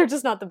they're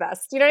just not the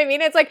best. You know what I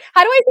mean? It's like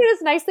how do I say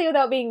this nicely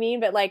without being mean,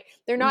 but like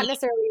they're not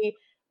necessarily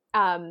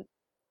um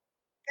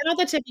Get all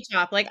the tippy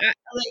top.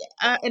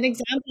 An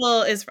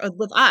example is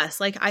with us.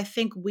 Like, I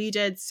think we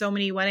did so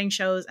many wedding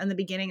shows and the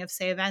beginning of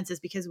Say Events is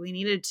because we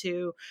needed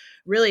to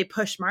really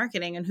push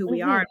marketing and who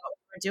we are mhm, and what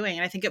we're doing.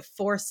 And I think it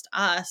forced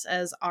us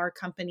as our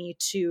company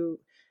to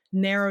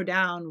narrow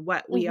down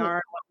what we mhm, are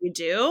and what we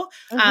do.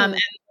 And mhm.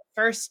 the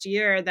first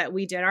year that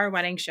we did our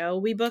wedding show,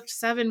 we booked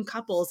 7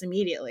 couples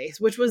immediately,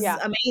 which was Yeah.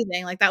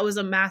 amazing. Like, that was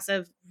a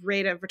massive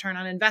rate of return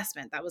on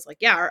investment. That was like,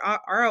 yeah,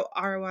 our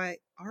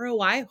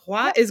ROI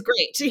Yep. is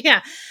great.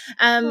 Yeah.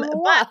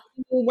 But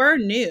Oh, we're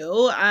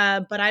new,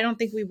 but I don't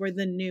think we were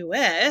the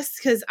newest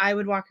because I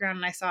would walk around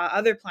and I saw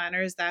other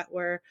planners that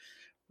were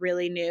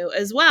really new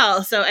as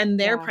well. So, and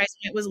their yeah. price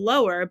point was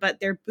lower, but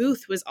their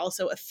booth was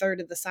also a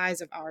third of the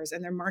size of ours,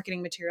 and their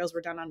marketing materials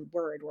were done on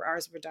Word, where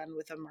ours were done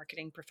with a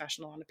marketing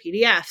professional on a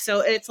PDF.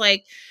 So it's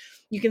like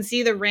you can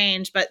see the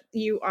range, but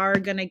you are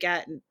going to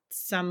get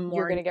some You're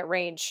more. gonna get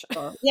range.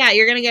 Yeah,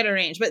 you're going to get a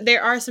range, but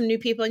there are some new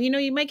people, and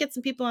you might get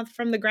some people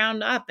from the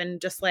ground up and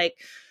just like,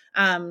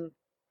 um,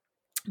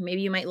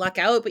 maybe you might luck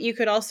out, but you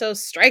could also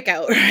strike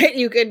out, right?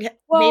 You could maybe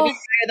Well,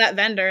 hire that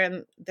vendor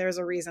and there's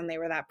a reason they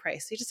were that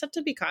price. You just have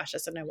to be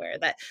cautious and aware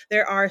that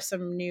there are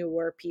some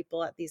newer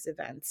people at these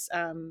events.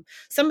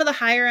 Some of the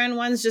higher end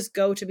ones just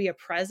go to be a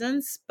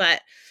presence,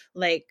 but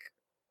like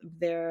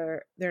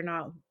they're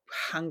not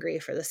hungry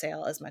for the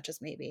sale as much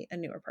as maybe a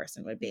newer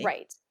person would be.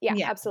 right. Yeah,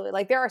 Yeah, absolutely.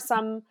 Like there are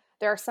some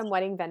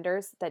wedding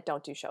vendors that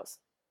don't do shows.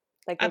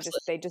 Like they just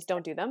absolutely. they just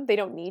don't do them. They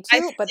don't need I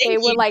to, but they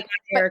think will you like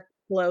and I but are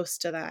close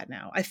to that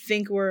now. I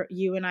think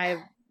you and I have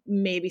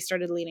maybe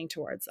started leaning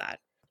towards that.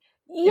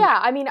 yeah,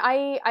 I mean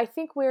I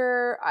think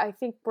we're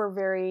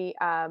very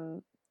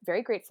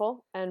very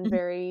grateful and Mhm.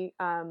 very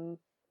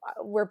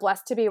we're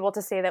blessed to be able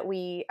to say that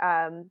we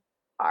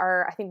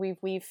are I think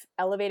we've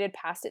elevated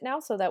past it now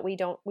so that we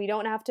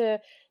don't have to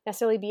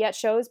necessarily be at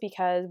shows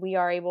because we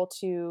are able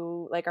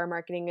to like our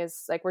marketing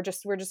is like we're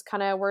just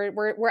kind of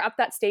we're up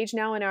that stage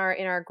now in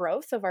our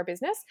growth of our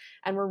business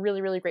and we're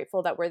really really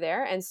grateful that we're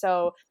there. And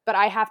so but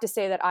I have to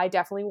say that I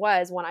definitely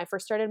was when I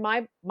first started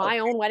my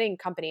own wedding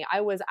company.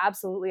 I was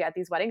absolutely at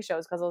these wedding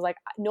shows because I was like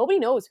nobody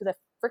knows who the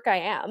frick I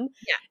am,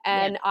 Yeah,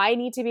 yeah, and I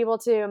need to be able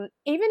to,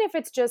 even if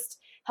it's just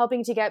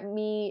helping to get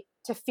me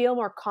to feel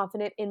more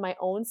confident in my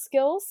own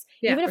skills,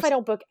 yeah, even for if I sure.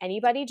 don't book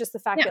anybody, just the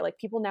fact Yeah, that like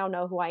people now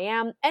know who I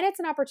am. And it's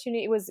an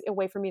opportunity, it was a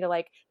way for me to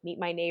like meet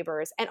my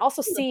neighbors and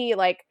also see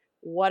like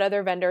what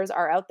other vendors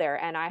are out there.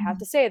 And I have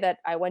to say that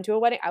I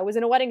was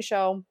in a wedding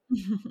show,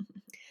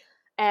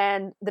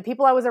 and the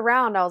people I was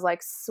around, I was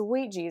like,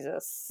 sweet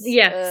Jesus.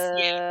 yes,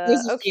 yeah.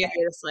 There's a few Okay.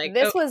 you're just like, oh,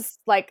 This was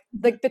like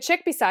the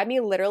chick beside me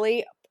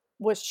literally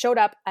showed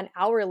up an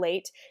hour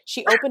late.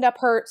 She opened up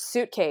her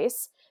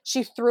suitcase.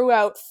 she threw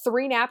out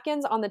 3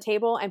 napkins on the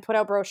table and put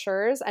out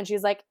brochures, and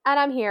she's like, and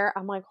I'm here.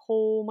 I'm like,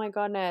 oh my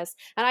goodness.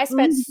 And I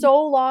spent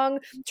so long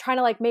trying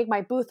to like make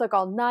my booth look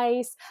all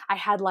nice. I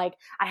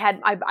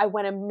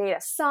went and made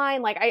a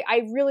sign. Like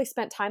I really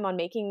spent time on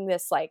making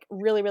this like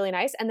really, really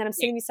nice. And then I'm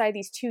sitting beside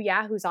these 2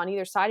 yahoos on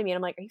either side of me, and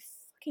I'm like, are you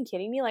fucking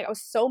kidding me? Like I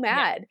was so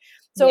mad.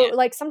 So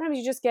like sometimes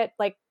you just get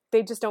like,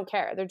 they just don't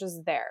care. They're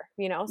just there,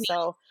 you know?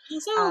 So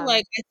also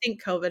like I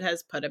think COVID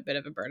has put a bit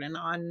of a burden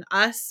on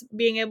us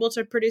being able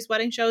to produce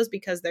wedding shows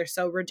because they're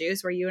so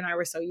reduced, where you and I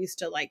were so used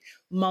to like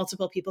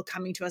multiple people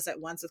coming to us at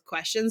once with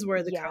questions,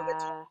 where the COVID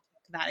took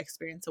that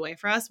experience away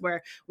for us,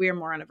 where we are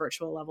more on a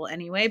virtual level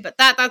anyway. But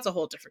that's a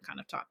whole different kind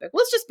of topic.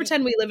 Let's just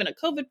pretend we live in a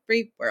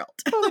COVID-free world.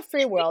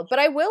 COVID-free world. But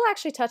I will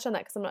actually touch on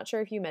that because I'm not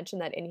sure if you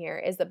mentioned that in here,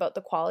 is about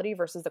the quality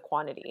versus the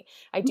quantity.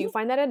 I do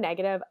find that a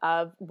negative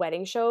of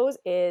wedding shows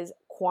is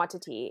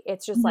quantity.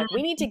 It's just like,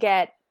 we need to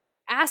get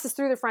asses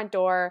through the front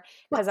door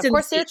because of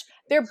course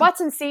they're butts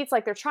in seats,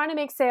 like they're trying to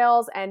make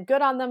sales, and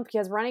good on them,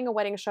 because running a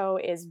wedding show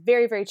is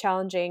very, very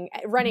challenging.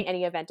 Running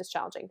any event is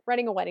challenging.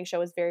 Running a wedding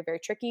show is very, very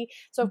tricky.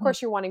 So of course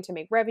you're wanting to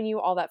make revenue,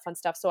 all that fun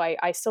stuff. So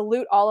I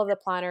salute all of the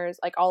planners,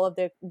 like all of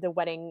the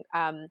wedding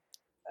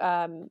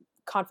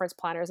conference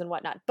planners and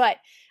whatnot. But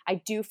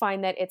I do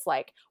find that it's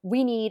like,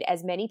 we need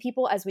as many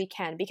people as we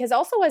can, because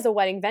also as a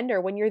wedding vendor,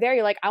 when you're there,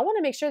 you're like, I want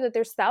to make sure that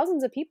there's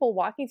thousands of people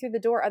walking through the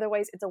door.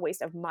 Otherwise it's a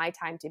waste of my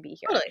time to be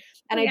here. Totally.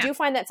 And I do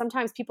find that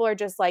sometimes people are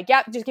just like,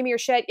 yep, just give me your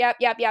shit. Yep.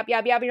 And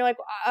you're like,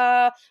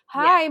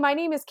 hi, my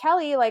name is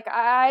Kelly. Like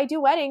I do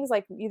weddings.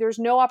 Like there's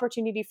no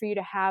opportunity for you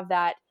to have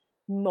that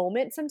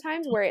moment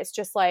sometimes where it's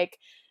just like,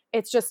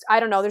 I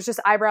don't know, there's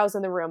just eyebrows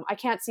in the room. I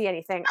can't see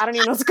anything. I don't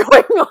even know what's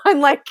going on.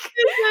 Like,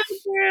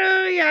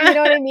 you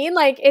know what I mean?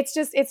 Like,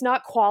 it's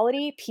not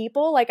quality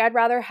people. Like, I'd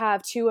rather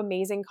have 2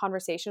 amazing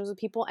conversations with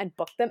people and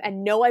book them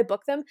and know I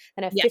book them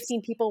than have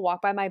 15 people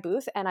walk by my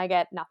booth and I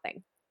get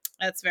nothing.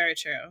 That's very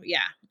true. Yeah.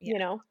 You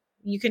know?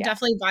 You can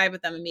definitely vibe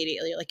with them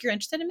immediately. Like, you're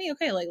interested in me?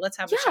 Okay, like, let's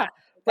have a chat.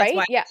 That's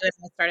why I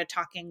started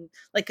talking,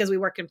 like, because we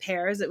work in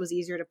pairs, it was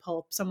easier to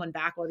pull someone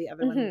back while the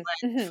other one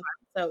went.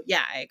 So,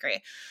 yeah, I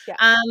agree. Yeah.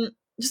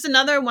 Just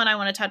another one I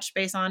want to touch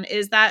base on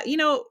is that, you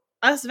know,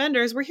 us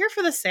vendors, we're here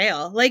for the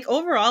sale. Like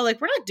overall, like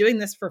we're not doing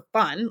this for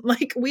fun.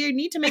 Like we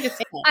need to make a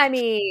sale. I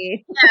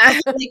mean,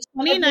 like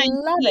 29. I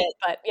love it,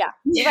 but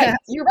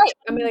you're right.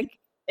 I mean, like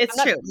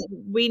it's true.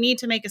 We need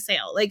to make a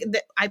sale. Like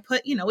we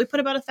put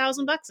about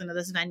 $1,000 into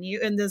this venue,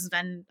 in this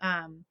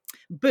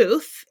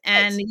booth,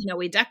 and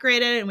we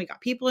decorated and we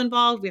got people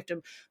involved. We have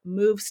to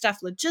move stuff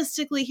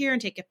logistically here and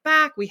take it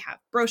back. We have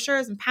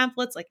brochures and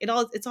pamphlets. Like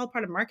it's all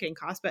part of marketing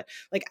costs. But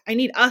like I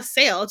need a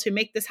sale to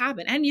make this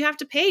happen, and you have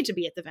to pay to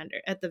be at the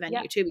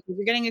venue too, because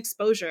you're getting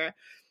exposure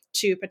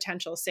to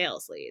potential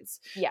sales leads.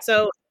 Yeah.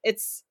 So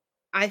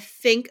I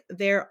think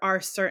there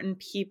are certain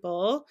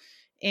people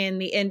in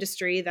the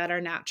industry that are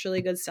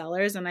naturally good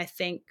sellers, and I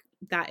think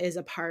that is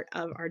a part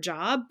of our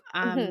job.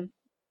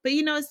 But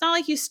it's not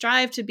like you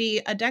strive to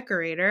be a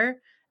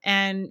decorator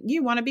and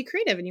you want to be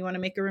creative and you want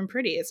to make a room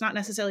pretty. It's not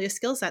necessarily a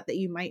skill set that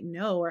you might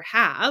know or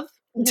have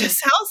to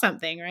sell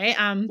something, right?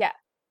 I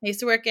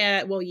used to work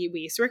we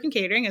used to work in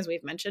catering, as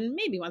we've mentioned,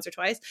 maybe once or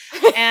twice.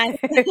 And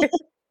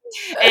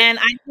and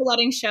I did a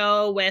wedding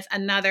show with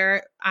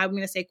another, I'm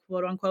going to say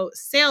quote unquote,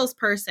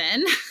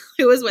 salesperson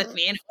who was with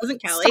me, and it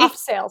wasn't Kelly. Soft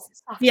sales.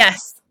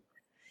 Yes.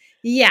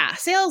 Yeah,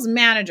 sales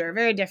manager,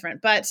 very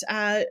different. But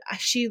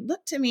she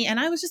looked at me, and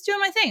I was just doing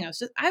my thing.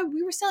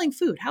 We were selling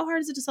food. How hard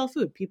is it to sell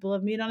food? People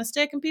have meat on a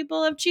stick, and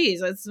people have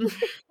cheese.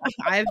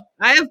 I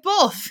have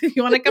both.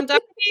 You want to come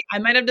talk to me? I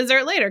might have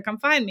dessert later. Come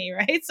find me,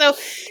 right? So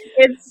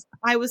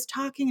I was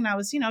talking, and I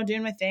was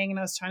doing my thing, and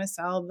I was trying to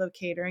sell the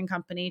catering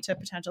company to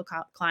potential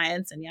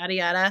clients, and yada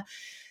yada.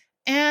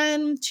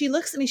 And she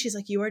looks at me. She's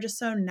like, "You are just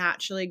so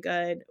naturally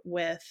good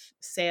with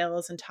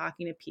sales and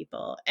talking to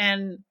people."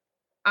 And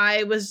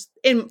I was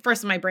in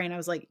my brain, I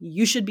was like,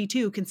 you should be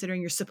too, considering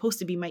you're supposed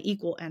to be my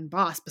equal and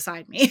boss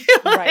beside me.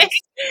 Right.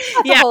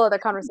 That's a whole other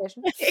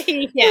conversation.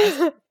 Yes.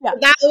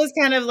 That was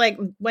kind of like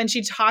when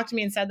she talked to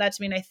me and said that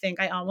to me. And I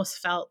think I almost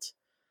felt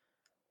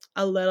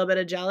a little bit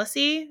of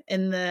jealousy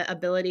in the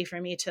ability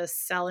for me to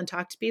sell and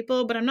talk to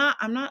people. But I'm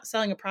not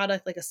selling a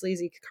product like a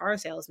sleazy car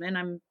salesman.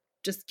 I'm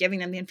just giving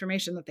them the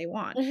information that they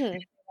want. If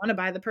they want to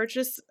buy the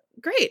purchase,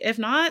 great. If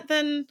not,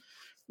 then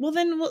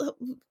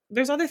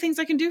there's other things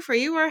I can do for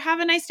you, or have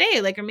a nice day.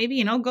 Like, or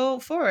maybe, go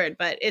forward,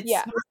 but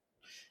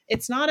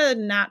it's not a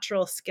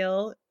natural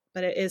skill,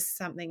 but it is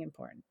something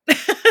important.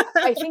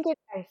 I think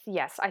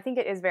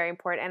it is very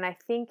important. And I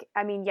think,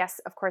 yes,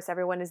 of course,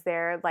 everyone is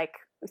there, like,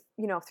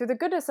 through the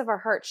goodness of our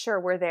heart. Sure.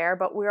 We're there,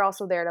 but we're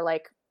also there to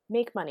like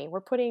make money.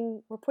 We're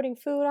putting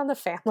food on the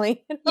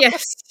family.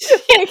 Yes.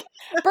 Like,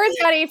 birds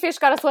gotta eat, fish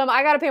gotta swim.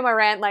 I gotta pay my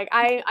rent. Like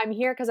I'm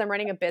here because I'm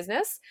running a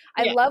business.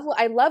 I love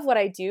what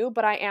I do,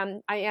 but I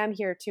am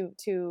here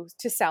to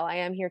sell. I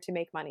am here to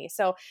make money.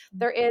 So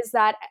there is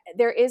that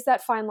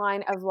fine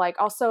line of like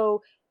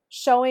also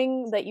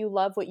showing that you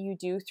love what you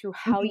do through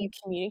how you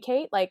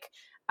communicate. Like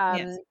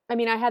Yes. I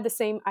mean, I had the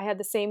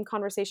same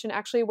conversation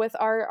actually with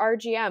our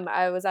GM.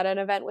 I was at an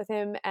event with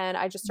him and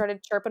I just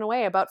started chirping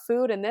away about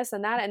food and this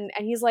and that. And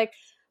he's like,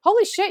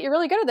 holy shit, you're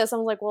really good at this. I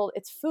was like, well,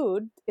 it's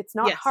food. It's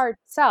not Yes. hard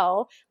to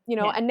sell,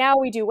 Yeah. and now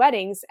we do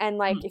weddings. And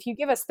like, Mhm. if you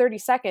give us 30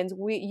 seconds,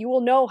 you will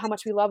know how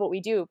much we love what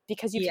we do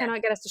because you Yeah.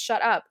 cannot get us to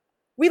shut up.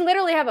 We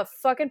literally have a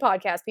fucking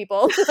podcast,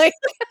 people. Like,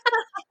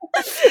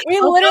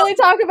 we literally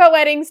talk about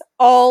weddings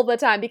all the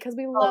time because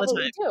we love what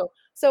we do.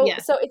 So Yeah.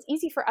 so it's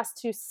easy for us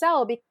to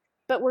sell,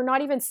 but we're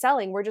not even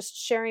selling. We're just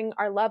sharing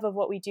our love of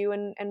what we do,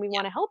 and we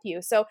want to help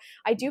you. So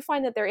I do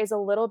find that there is a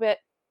little bit,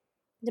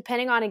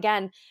 depending on,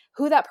 again,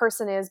 who that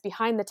person is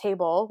behind the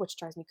table, which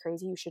drives me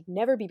crazy. You should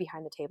never be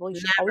behind the table. You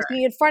should always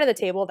be in front of the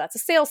table. That's a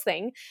sales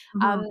thing.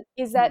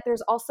 Is that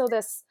there's also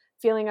this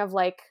feeling of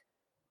like,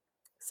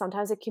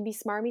 sometimes it can be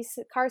smarmy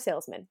car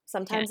salesman.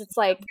 Sometimes it's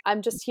like,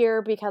 I'm just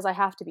here because I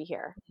have to be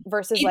here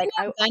versus Even like,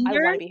 I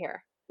want to be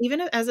here.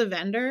 Even as a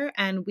vendor,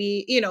 and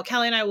we,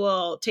 Kelly and I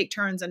will take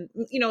turns, and,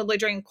 like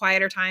during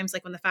quieter times,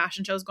 like when the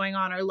fashion show is going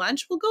on or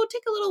lunch, we'll go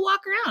take a little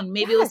walk around.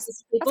 Maybe Yes,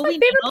 that's my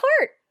favorite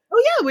part.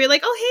 Oh yeah, we're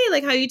like, oh hey,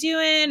 like how you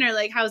doing, or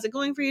like how's it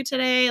going for you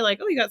today? Like,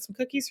 oh, you got some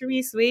cookies for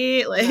me,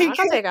 sweet. Like, yeah,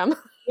 I'll take them.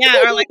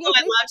 Yeah, or like, oh,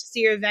 I'd love to see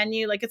your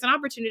venue. Like, it's an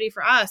opportunity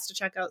for us to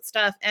check out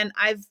stuff, and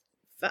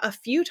a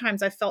few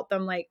times I've felt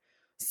them like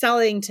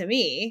selling to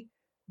me,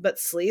 but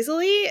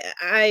sleazily.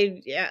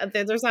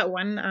 There's that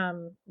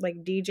one like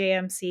DJ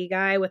MC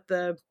guy with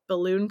the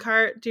balloon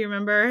cart. Do you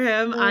remember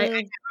him? I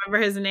can't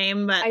remember his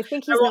name, but I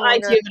think he's no longer.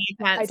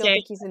 I don't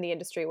think he's in the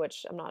industry,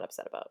 which I'm not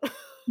upset about.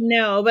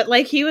 No, but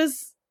like he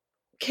was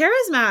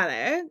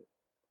charismatic,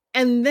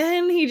 and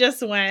then he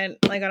just went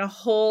like on a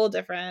whole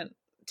different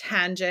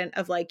tangent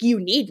of like, you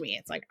need me.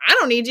 It's like, I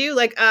don't need you.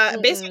 Like,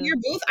 based on your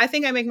booth, I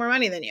think I make more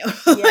money than you.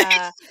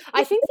 Yeah.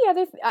 I think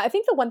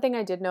the one thing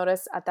I did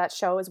notice at that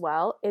show as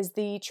well is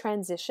the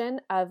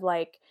transition of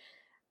like,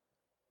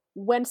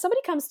 when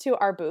somebody comes to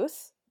our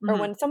booth, or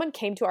when someone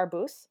came to our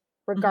booth,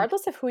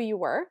 regardless of who you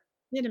were,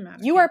 it didn't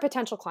matter. You are a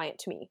potential client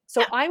to me.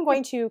 So I'm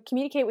going to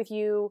communicate with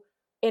you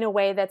in a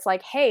way that's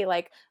like, hey,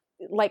 like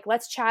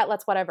let's chat,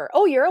 let's whatever.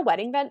 Oh, you're a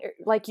wedding vendor.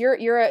 Like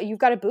you've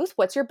got a booth.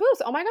 What's your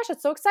booth? Oh my gosh,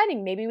 that's so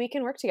exciting. Maybe we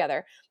can work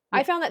together. Yeah.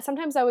 I found that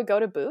sometimes I would go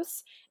to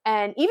booths,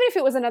 and even if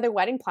it was another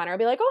wedding planner, I'd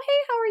be like, oh,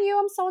 hey, how are you?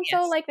 I'm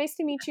so-and-so, like, nice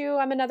to meet you.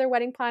 I'm another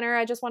wedding planner.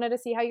 I just wanted to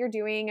see how you're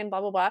doing and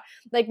blah, blah, blah.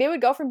 Like they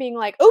would go from being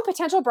like, oh,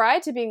 potential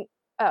bride to being,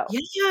 oh.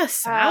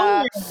 Yes.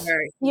 Like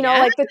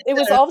it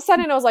was all of a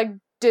sudden I was like,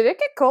 did it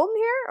get cold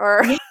in here?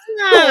 Or like,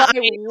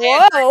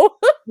 whoa.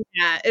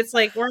 Yeah, it's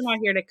like, we're not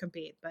here to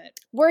compete, but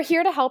we're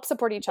here to help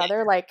support each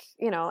other. Like,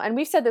 and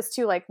we've said this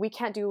too, like we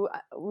can't do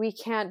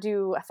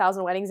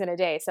 1,000 weddings in a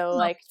day. So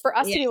like for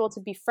us to be able to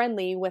be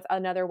friendly with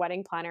another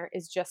wedding planner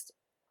is just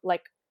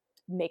like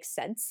makes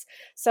sense.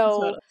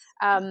 So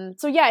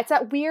so yeah, it's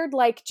that weird,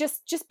 like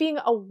just being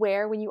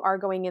aware when you are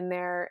going in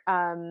there,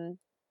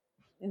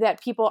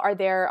 that people are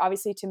there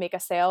obviously to make a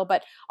sale,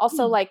 but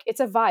also like it's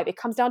a vibe. It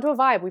comes down to a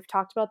vibe. We've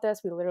talked about this.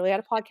 We literally had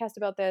a podcast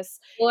about this.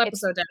 Whole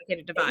episode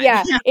dedicated to vibe.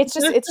 Yeah. It's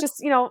just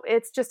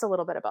it's just a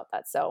little bit about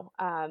that. So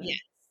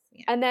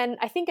and then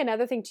I think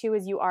another thing too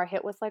is you are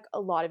hit with like a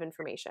lot of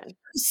information.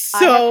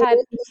 So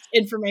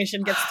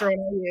information gets thrown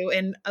at you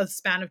in a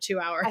span of 2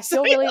 hours. I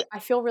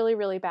feel really,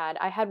 really bad.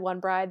 I had one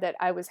bride that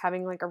I was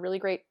having like a really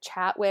great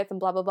chat with and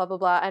blah, blah, blah, blah,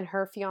 blah. And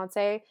her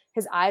fiance,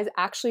 his eyes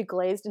actually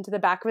glazed into the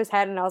back of his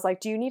head. And I was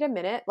like, do you need a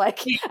minute? Like,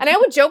 and I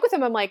would joke with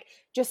him. I'm like,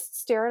 just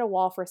stare at a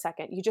wall for a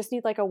second. You just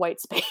need like a white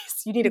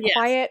space. You need a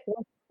quiet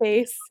white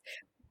space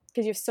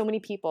because you have so many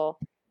people.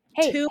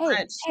 Hey, hey,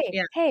 what's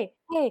up? Hey,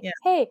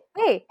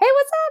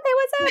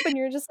 what's up? And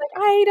you're just like,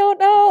 I don't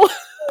know.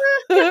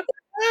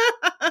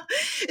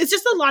 It's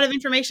just a lot of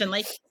information,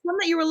 like some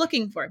that you were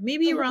looking for.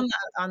 Maybe you were on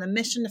the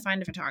mission to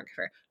find a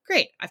photographer.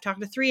 Great. I've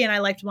talked to 3 and I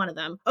liked one of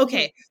them.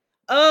 Okay.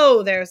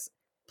 Oh, there's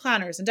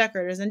planners and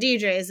decorators and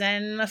DJs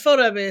and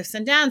photo booths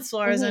and dance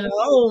floors. And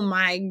oh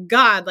my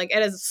God, like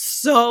it is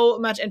so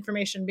much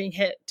information being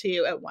hit to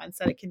you at once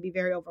that it can be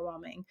very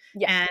overwhelming.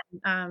 Yeah.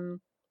 And,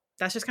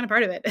 that's just kind of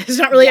part of it. There's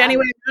not really any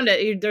way around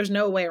it. There's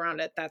no way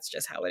around it. That's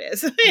just how it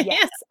is.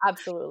 Yes,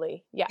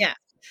 absolutely. Yeah. Yeah.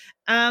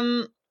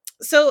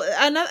 So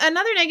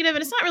another negative,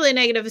 and it's not really a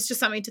negative, it's just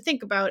something to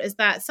think about, is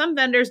that some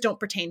vendors don't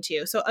pertain to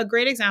you. So a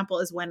great example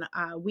is when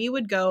we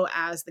would go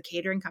as the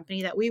catering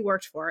company that we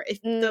worked for.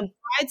 If the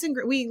brides and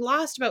we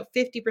lost about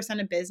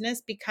 50% of business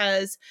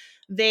because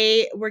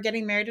they were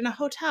getting married in a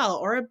hotel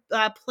or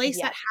a place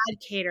that had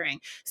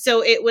catering.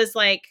 So it was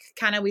like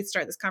kind of, we'd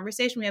start this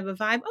conversation. We have a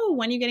vibe. Oh,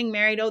 when are you getting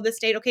married? Oh, this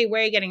date. Okay,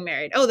 where are you getting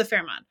married? Oh, the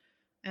Fairmont.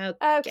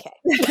 Okay.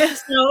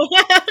 So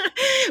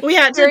we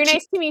had very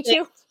nice to meet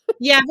you.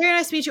 Yeah, very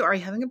nice to meet you. Are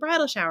you having a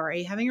bridal shower? Are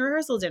you having a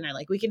rehearsal dinner?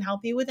 Like, we can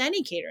help you with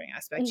any catering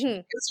aspect.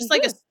 It was just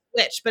like a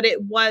switch, but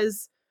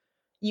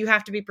you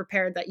have to be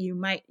prepared that you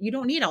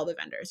don't need all the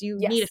vendors. You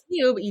need a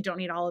few, but you don't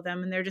need all of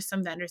them. And there are just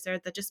some vendors there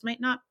that just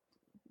might not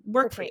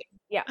work for you.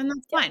 Yeah. And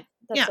that's fine.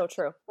 That's so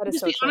true. That is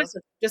Just so be true. honest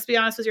just be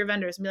honest with your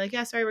vendors and be like,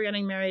 yeah, sorry, we're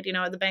getting married,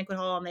 at the banquet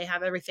hall, and they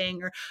have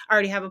everything, or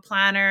already have a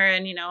planner,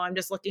 and I'm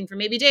just looking for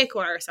maybe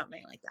decor or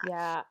something like that.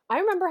 Yeah. I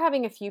remember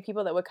having a few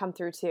people that would come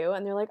through too,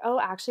 and they're like, oh,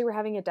 actually we're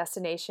having a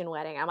destination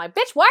wedding. I'm like,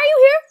 bitch, why are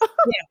you here?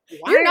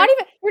 Yeah.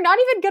 You're not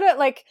even good at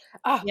like,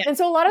 Yeah. And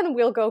so a lot of them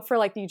will go for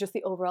like just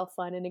the overall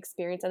fun and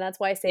experience. And that's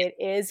why I say it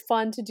is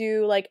fun to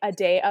do like a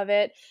day of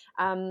it.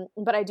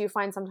 But I do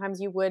find sometimes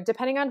you would,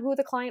 depending on who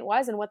the client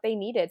was and what they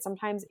needed,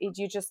 sometimes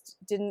you just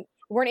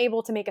weren't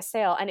able to make a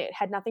sale, and it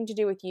had nothing to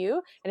do with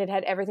you, and it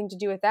had everything to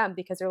do with them,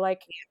 because they're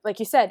like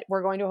you said,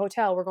 we're going to a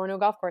hotel, we're going to a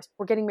golf course,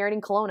 we're getting married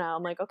in Kelowna.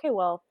 I'm like, okay,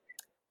 well,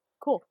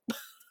 cool.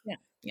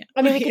 Yeah.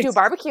 I mean, we could do a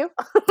barbecue.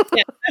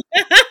 Yeah.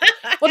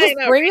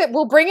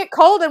 We'll bring it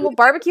cold and we'll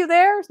barbecue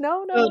there.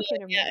 No.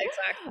 Yeah,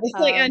 exactly. It's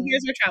like, and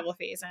here's our travel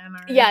fees.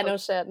 Yeah, no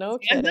shit. No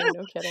kidding.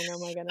 No kidding. Oh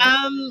my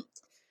goodness.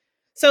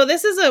 So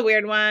this is a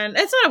weird one.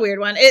 It's not a weird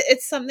one.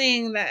 It's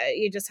something that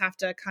you just have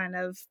to kind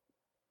of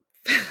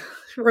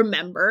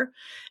remember,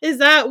 is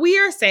that we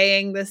are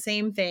saying the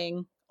same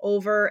thing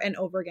over and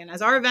over again.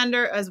 As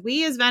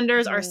we as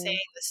vendors are saying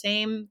the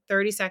same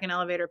 30-second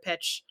elevator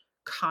pitch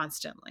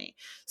constantly.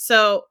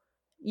 So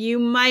you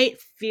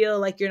might feel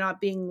like you're not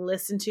being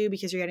listened to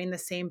because you're getting the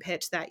same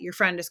pitch that your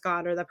friend just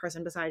got or the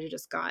person beside you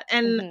just got.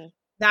 And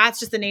that's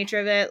just the nature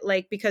of it.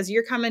 Like, because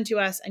you're coming to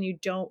us and you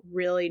don't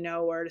really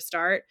know where to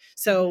start.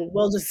 So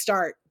we'll just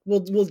start.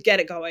 We'll get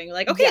it going.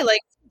 Like, okay,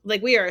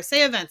 like we are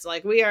Say Events,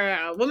 like we are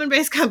a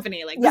woman-based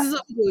company, like this is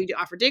what we do. We do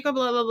offer decor,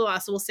 blah, blah, blah.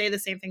 So we'll say the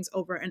same things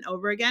over and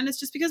over again. It's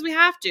just because we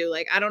have to.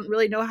 Like, I don't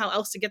really know how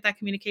else to get that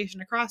communication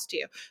across to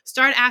you.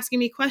 Start asking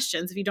me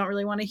questions if you don't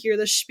really want to hear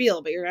the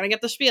spiel, but you're going to get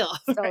the spiel.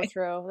 So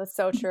true. That's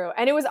so true.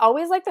 And it was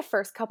always like the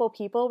first couple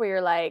people where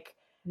you're like,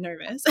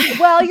 nervous.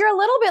 Well, you're a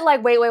little bit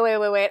like,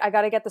 wait. I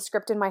got to get the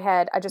script in my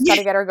head. I just got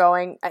to get her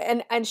going.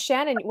 And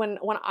Shannon, when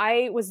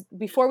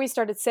before we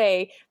started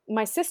Say,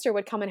 my sister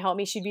would come and help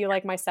me. She'd be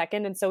like my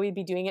second. And so we'd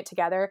be doing it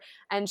together.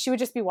 And she would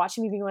just be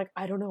watching me being like,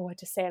 I don't know what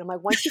to say. And I'm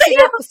like, once you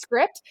figure out the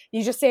script,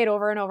 you just say it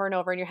over and over and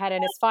over in your head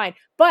and it's fine.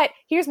 But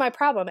here's my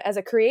problem. As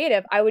a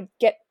creative, I would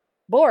get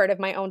bored of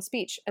my own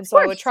speech. And so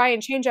I would try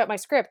and change up my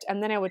script,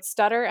 and then I would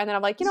stutter. And then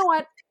I'm like, you know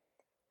what?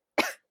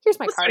 Here's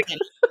my card.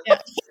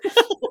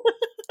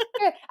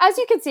 As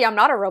you can see, I'm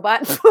not a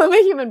robot. I'm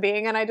a human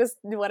being, and I just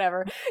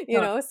whatever,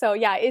 know. So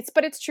yeah,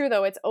 it's true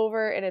though. It's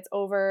over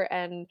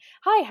and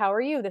hi, how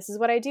are you? This is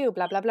what I do.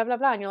 Blah blah blah blah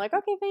blah. And you're like,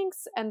 okay,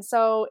 thanks. And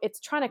so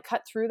it's trying to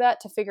cut through that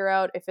to figure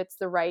out if it's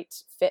the right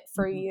fit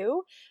for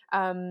you.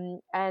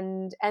 And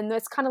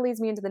this kind of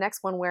leads me into the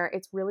next one, where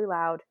it's really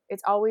loud.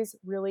 It's always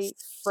really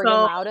friggin'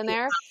 loud in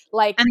there.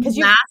 Like, and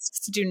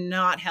masks do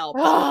not help.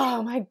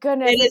 Oh my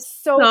goodness,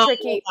 it's so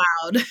tricky.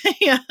 Loud.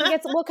 Yeah.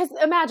 Because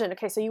imagine,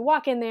 okay, so you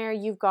walk in there,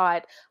 you've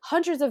got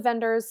hundreds of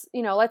vendors.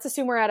 Let's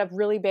assume we're at a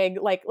really big,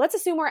 let's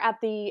assume we're at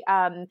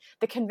the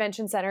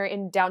convention center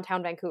in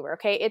downtown Vancouver.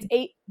 Okay, it's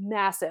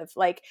massive.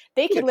 Like,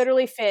 they could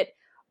literally fit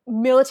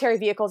military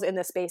vehicles in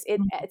this space.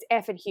 It's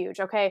effing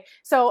huge. Okay.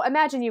 So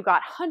imagine you've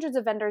got hundreds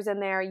of vendors in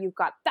there. You've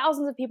got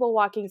thousands of people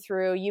walking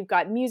through. You've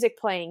got music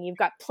playing. You've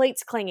got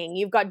plates clanging.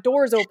 You've got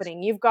doors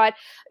opening. You've got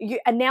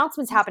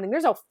announcements happening.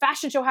 There's a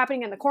fashion show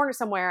happening in the corner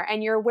somewhere,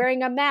 and you're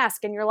wearing a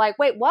mask, and you're like,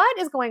 wait, what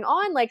is going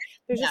on? Like,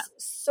 there's just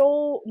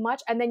so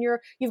much. And then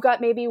you've got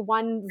maybe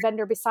one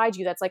vendor beside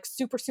you that's like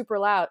super, super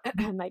loud.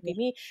 Might be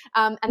me.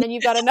 And then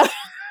you've got another,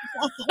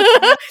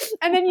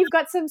 and then you've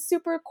got some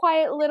super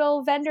quiet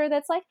little vendor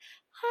that's like,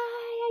 hi,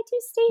 I do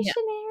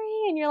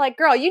stationery. And you're like,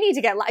 girl, you need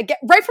to get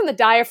right from the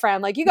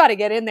diaphragm. Like, you got to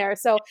get in there.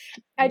 So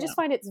I just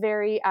find it's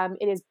very,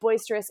 it is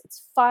boisterous.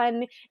 It's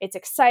fun. It's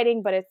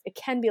exciting, but it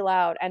can be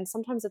loud. And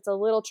sometimes it's a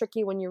little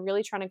tricky when you're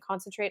really trying to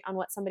concentrate on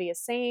what somebody is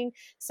saying.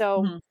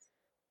 So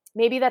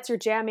maybe that's your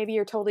jam. Maybe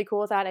you're totally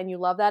cool with that and you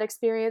love that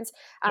experience.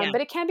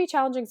 But it can be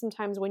challenging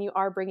sometimes when you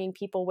are bringing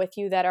people with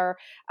you that are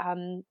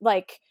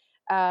like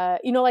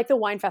the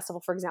wine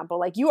festival, for example.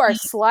 Like, you are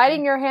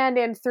sliding your hand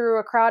in through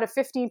a crowd of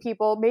 15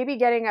 people, maybe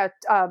getting a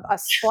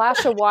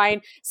splash of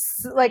wine,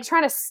 like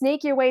trying to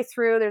snake your way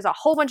through. There's a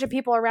whole bunch of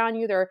people around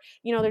you. They're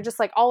just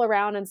like all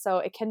around. And so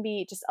it can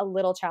be just a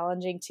little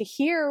challenging to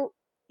hear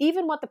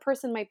even what the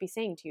person might be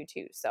saying to you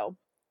too. So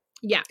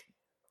yeah,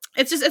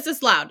 it's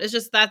just loud. That's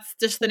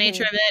just the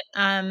nature of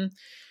it.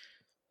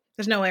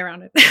 There's no way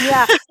around it.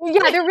 yeah.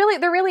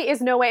 There really is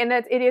no way, and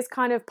it is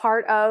kind of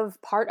part of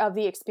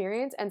the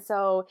experience. And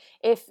so,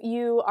 if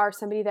you are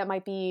somebody that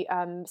might be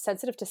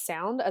sensitive to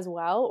sound as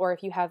well, or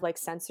if you have like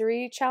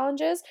sensory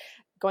challenges,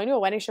 going to a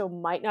wedding show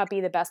might not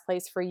be the best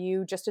place for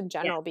you, just in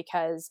general,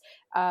 because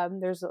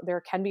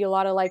there can be a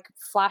lot of like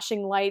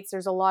flashing lights.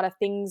 There's a lot of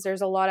things.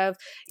 There's a lot of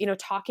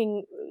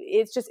talking.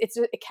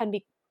 It can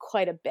be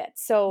quite a bit.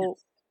 So.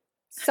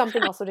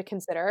 Something also to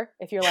consider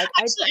if you're like,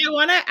 actually, I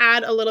want to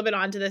add a little bit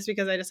onto this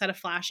because I just had a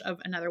flash of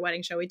another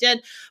wedding show we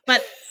did.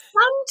 But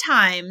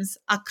sometimes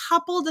a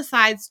couple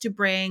decides to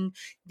bring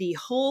the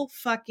whole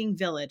fucking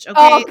village. Okay.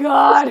 Oh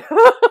God.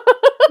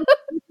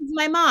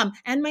 My mom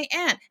and my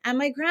aunt and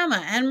my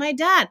grandma and my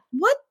dad.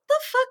 What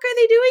the fuck are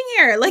they doing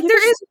here? Like,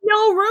 there is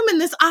no room in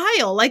this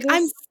aisle. Like,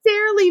 I'm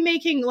barely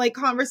making like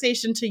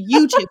conversation to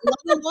YouTube,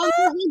 let alone the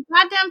whole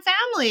goddamn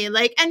family.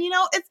 Like, and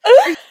it's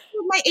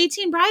my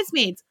 18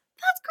 bridesmaids.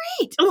 That's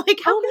great. I'm like,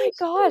 how oh my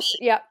gosh.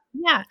 Yeah.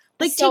 Yeah.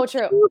 Like, so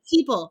take true. 2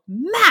 people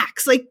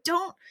max. Like,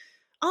 don't.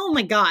 Oh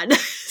my God.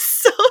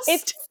 So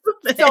It's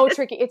stupid. so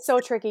tricky. It's so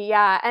tricky.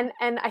 Yeah.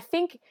 And I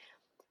think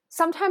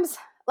sometimes,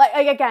 like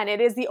again,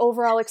 it is the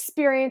overall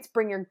experience.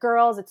 Bring your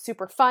girls. It's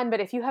super fun. But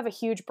if you have a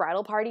huge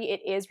bridal party,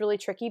 it is really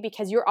tricky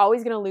because you're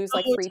always going to lose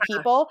like 3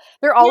 people.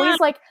 They're always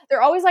like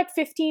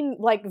 15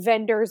 like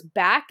vendors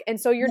back. And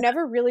so you're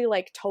never really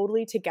like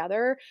totally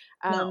together.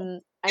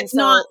 No. And it's so,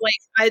 not like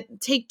I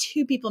take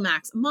 2 people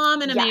max, a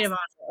mom and a maid of honor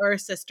or a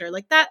sister.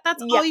 Like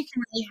that's all you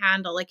can really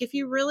handle. Like if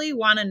you really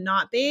want to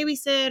not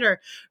babysit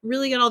or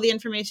really get all the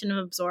information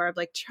absorbed,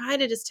 like try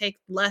to just take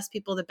less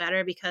people the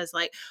better, because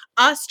like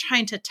us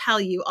trying to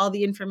tell you all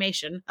the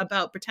information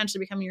about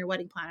potentially becoming your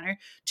wedding planner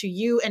to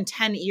you and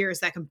 10 ears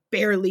that can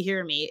barely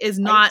hear me is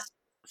not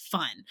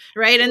fun,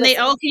 right? And they,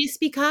 can you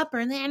speak up?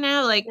 Or they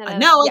know, like, no,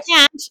 I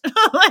can't.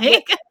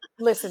 Like,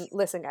 listen,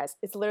 guys.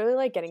 It's literally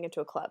like getting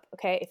into a club.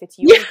 Okay, if it's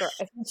you,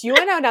 if it's you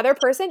and another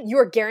person, you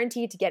are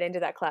guaranteed to get into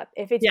that club.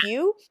 If it's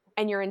you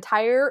and your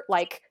entire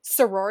like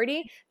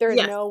sorority, there is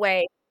no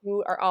way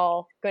you are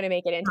all going to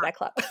make it into that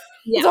club.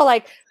 So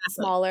like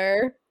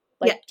smaller,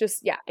 like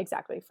just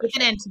exactly. For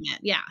sure.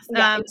 Intimate,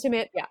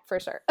 intimate, for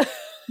sure.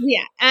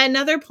 Yeah.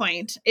 Another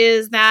point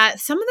is that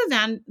some of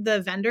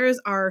the vendors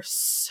are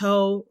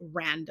so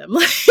random.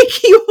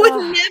 Like you would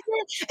never,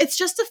 it's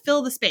just to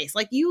fill the space.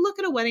 Like you look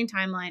at a wedding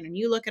timeline and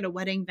you look at a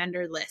wedding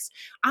vendor list.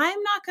 I'm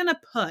not going to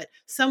put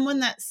someone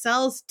that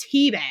sells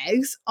tea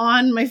bags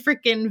on my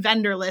freaking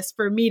vendor list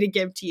for me to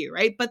give to you,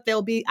 right? But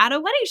they'll be at a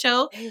wedding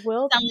show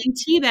selling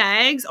tea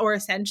bags or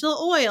essential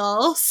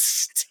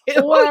oils.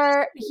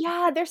 Or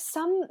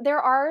there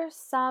are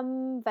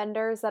some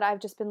vendors that I've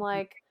just been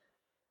like,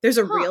 there's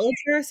a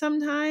realtor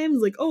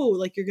sometimes, like, oh,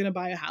 like you're going to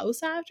buy a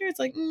house after. It's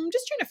like, I'm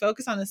just trying to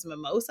focus on this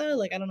mimosa.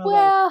 Like, I don't know.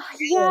 Well,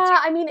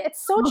 I mean,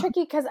 it's so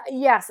tricky because,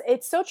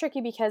 it's so tricky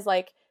because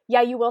like,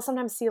 you will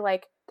sometimes see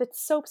like the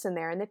soaps in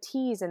there and the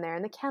teas in there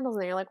and the candles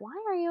in there. You're like, why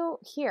are you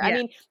here? I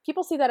mean,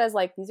 people see that as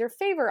like, these are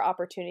favor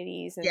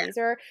opportunities and these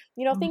are,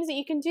 things that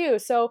you can do.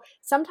 So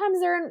sometimes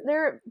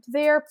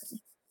they're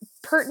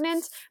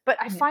pertinent, but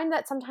I find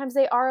that sometimes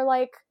they are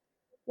like,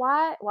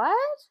 what? Why?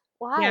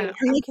 Yeah,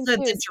 like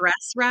the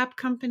dress wrap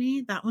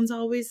company, that one's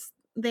always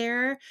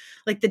there,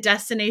 like the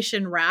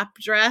destination wrap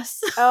dress.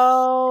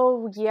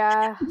 Oh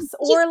yes,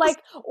 or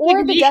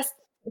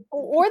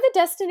the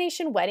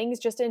destination weddings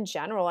just in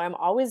general. I'm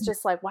always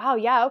just like, wow,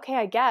 okay,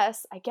 I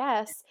guess.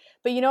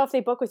 But if they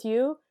book with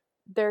you,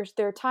 their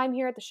time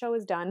here at the show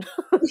is done.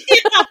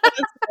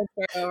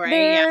 So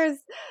I'm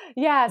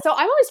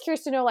always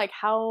curious to know like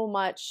how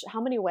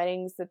many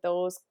weddings that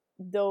those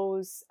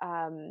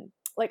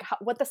like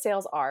what the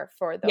sales are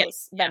for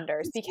those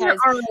vendors,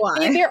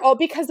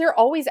 because they're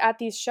always at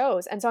these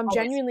shows. And so I'm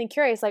genuinely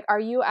curious, like, are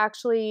you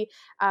actually,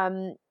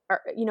 I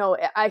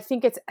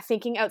think it's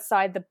thinking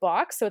outside the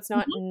box. So it's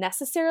not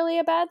necessarily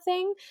a bad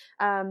thing.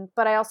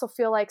 But I also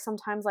feel like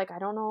sometimes, like, I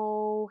don't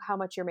know how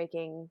much you're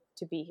making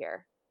to be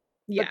here.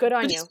 Yeah, but good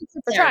on you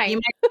for trying. You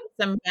might get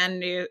some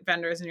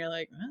vendors and you're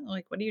like,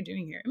 like, what are you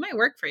doing here? It might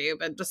work for you,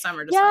 but just some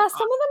are just some of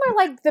them are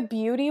like the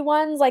beauty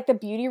ones, like the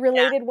beauty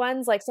related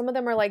ones. Like some of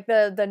them are like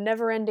the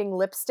never ending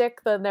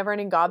lipstick, the never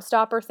ending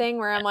gobstopper thing,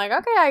 where I'm like,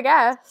 okay, I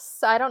guess.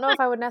 I don't know if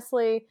I would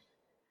necessarily.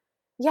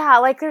 Yeah,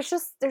 like there's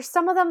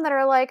some of them that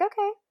are like,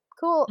 okay,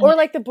 cool. Or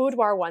like the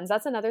boudoir ones.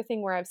 That's another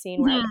thing where I've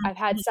seen where I've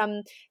had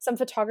some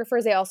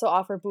photographers, they also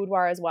offer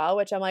boudoir as well,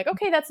 which I'm like,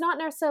 okay, that's not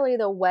necessarily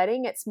the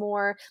wedding. It's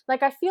more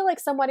like, I feel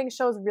like some wedding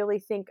shows really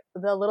think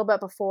a little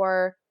bit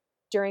before,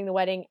 during the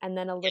wedding, and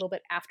then a little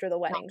bit after the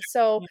wedding.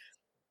 So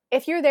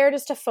if you're there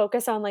just to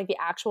focus on like the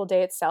actual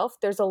day itself,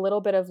 there's a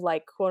little bit of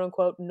like quote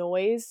unquote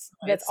noise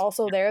that's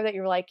also there that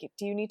you're like,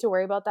 do you need to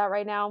worry about that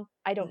right now?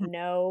 I don't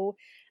know.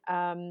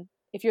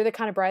 If you're the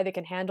kind of bride that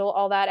can handle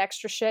all that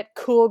extra shit,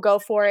 cool, go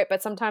for it.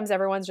 But sometimes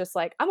everyone's just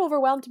like, I'm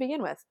overwhelmed to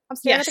begin with. I'm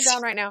staring at the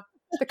ground right now.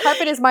 The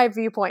carpet is my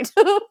viewpoint.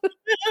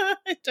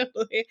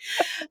 Totally. We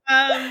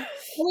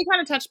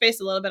kind of touched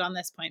base a little bit on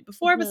this point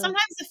before, but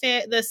sometimes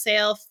the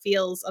sale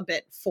feels a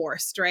bit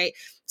forced, right?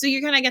 So you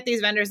kind of get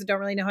these vendors that don't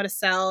really know how to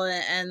sell,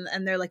 and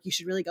they're like, you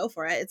should really go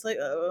for it. It's like,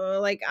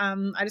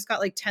 I just got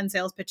like 10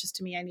 sales pitches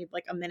to me. I need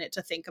like a minute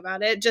to think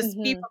about it. Just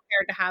be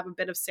prepared to have a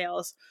bit of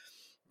sales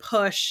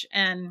push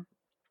and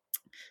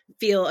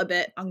feel a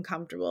bit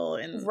uncomfortable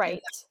in that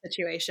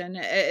situation.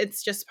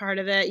 It's just part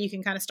of it. You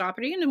can kind of stop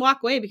it. You can walk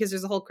away because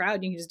there's a whole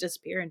crowd you can just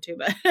disappear into.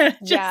 But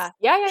yeah.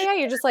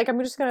 You're just like, I'm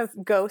just gonna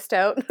ghost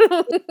out.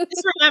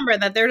 Just remember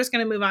that they're just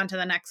gonna move on to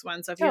the next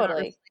one. So if you're not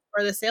ready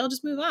for the sale,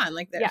 just move on.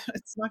 Like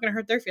it's not gonna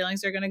hurt their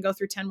feelings. They're gonna go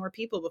through 10 more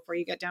people before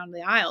you get down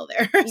the aisle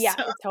there.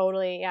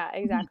 Totally. Yeah,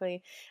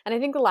 exactly. And I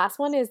think the last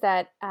one is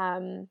that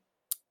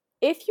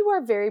if you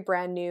are very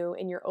brand new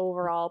in your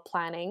overall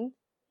planning,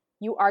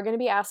 you are going to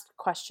be asked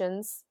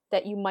questions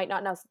that you might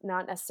not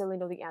necessarily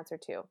know the answer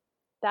to.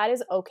 That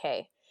is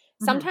okay.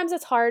 Sometimes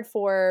it's hard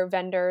for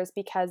vendors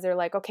because they're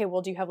like, okay,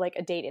 well, do you have like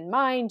a date in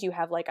mind? Do you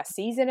have like a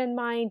season in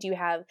mind? Do you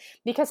have,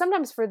 because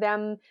sometimes for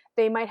them,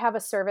 they might have a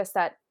service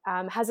that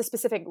has a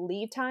specific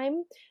lead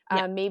time.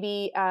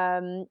 Maybe,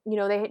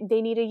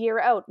 they need a year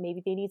out.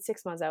 Maybe they need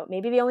 6 months out.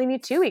 Maybe they only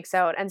need 2 weeks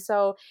out. And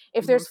so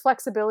if there's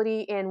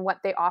flexibility in what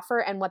they offer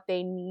and what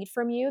they need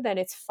from you, then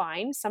it's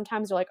fine.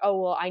 Sometimes they're like,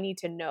 oh, well, I need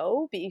to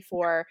know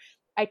before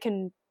I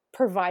can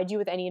provide you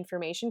with any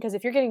information. Because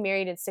if you're getting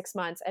married in 6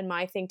 months and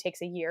my thing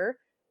takes a year,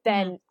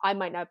 then I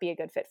might not be a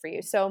good fit for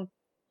you. So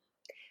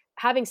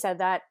having said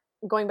that,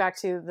 going back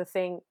to the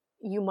thing,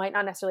 you might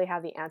not necessarily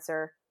have the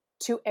answer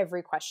to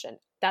every question.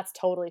 That's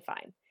totally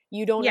fine.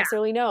 You don't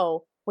necessarily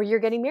know where you're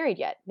getting married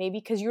yet. Maybe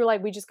because you're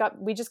like, we just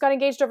got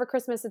engaged over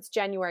Christmas. It's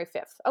January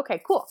 5th. Okay,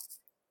 cool.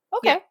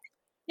 Okay.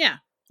 Yeah.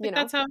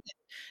 That's how.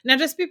 Now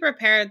just be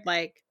prepared.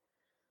 Like,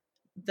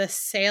 the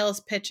sales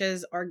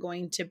pitches are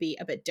going to be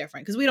a bit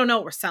different because we don't know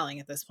what we're selling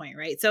at this point,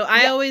 right? So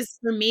I always,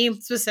 for me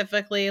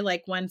specifically,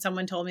 like when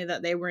someone told me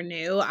that they were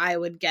new, I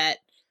would get,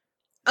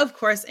 of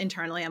course,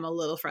 internally, I'm a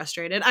little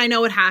frustrated. I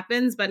know what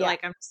happens, but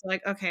like, I'm just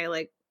like, okay,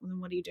 like,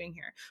 what are you doing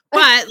here?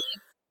 But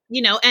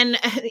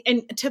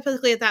and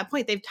typically at that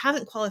point, they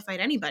haven't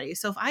qualified anybody.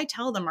 So if I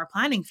tell them our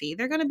planning fee,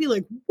 they're going to be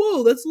like,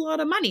 whoa, that's a lot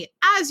of money.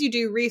 As you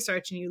do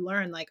research and you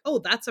learn like, oh,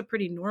 that's a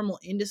pretty normal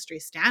industry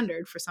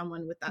standard for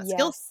someone with that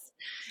skill set.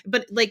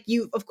 But like,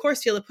 you of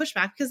course feel the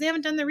pushback because they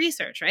haven't done the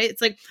research, right?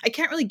 It's like, I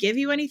can't really give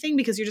you anything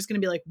because you're just going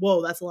to be like,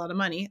 whoa, that's a lot of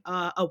money.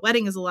 A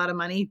wedding is a lot of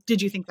money.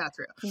 Did you think that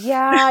through?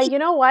 Yeah. You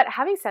know what?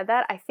 Having said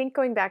that, I think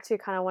going back to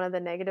kind of one of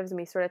the negatives and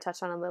we sort of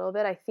touched on a little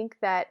bit, I think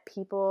that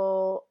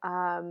people,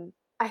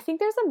 I think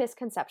there's a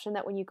misconception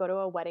that when you go to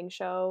a wedding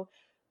show,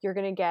 you're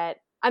going to get,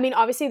 I mean,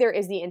 obviously there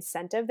is the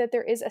incentive that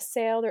there is a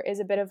sale, there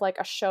is a bit of like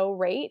a show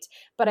rate,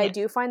 but I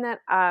do find that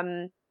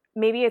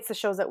maybe it's the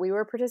shows that we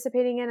were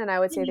participating in, and I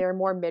would say they're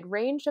more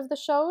mid-range of the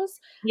shows.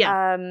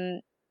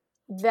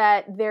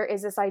 That there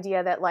is this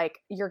idea that like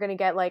you're going to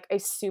get like a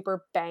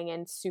super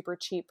banging, super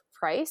cheap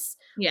price.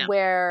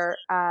 Where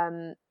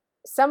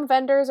some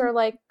vendors are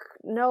like,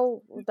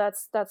 no,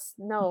 that's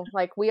no,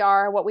 like we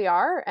are what we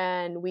are,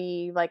 and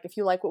we like if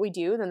you like what we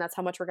do, then that's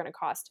how much we're going to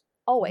cost.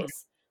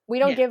 Always, we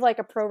don't give like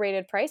a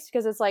prorated price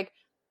because it's like,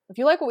 if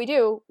you like what we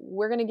do,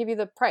 we're going to give you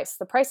the price.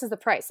 The price is the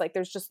price. Like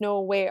there's just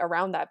no way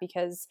around that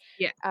because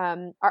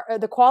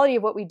the quality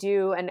of what we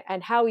do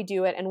and how we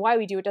do it and why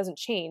we do it doesn't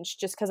change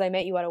just because I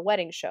met you at a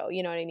wedding show.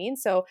 You know what I mean?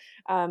 So,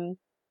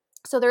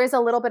 so there is a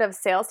little bit of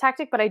sales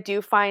tactic, but I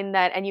do find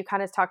that, and you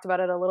kind of talked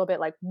about it a little bit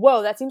like,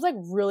 whoa, that seems like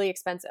really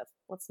expensive.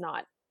 Well, it's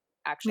not.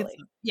 Actually.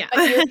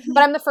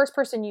 But I'm the first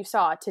person you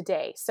saw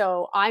today.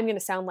 So I'm going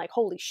to sound like,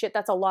 holy shit,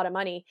 that's a lot of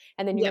money.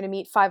 And then you're going to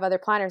meet 5 other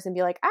planners and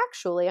be like,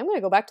 actually, I'm going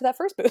to go back to that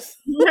first booth.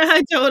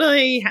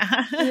 Totally.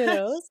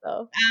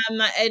 So.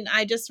 And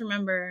I just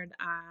remembered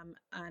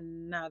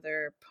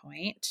another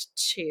point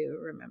to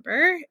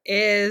remember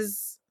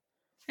is,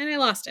 and I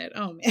lost it.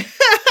 Oh man.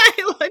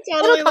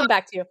 It'll come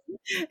back to you.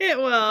 It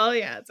will.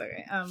 Yeah, it's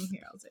okay.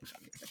 Here, I'll say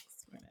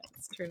 26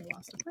 minutes. Trina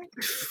lost a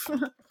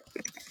point.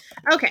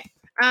 Okay.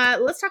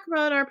 Let's talk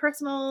about our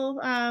personal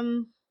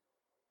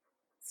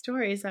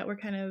stories that were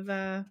kind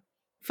of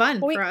fun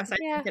for us. I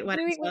think at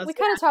weddings. We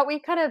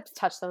kind of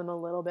touched them a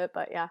little bit,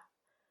 but yeah.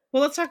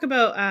 Well, let's talk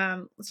about Bianca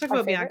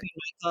and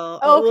Michael.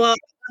 Oh, okay. Well,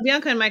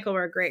 Bianca and Michael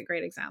were a great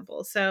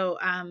example. So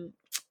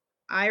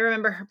I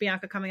remember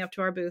Bianca coming up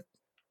to our booth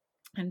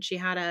and she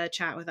had a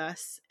chat with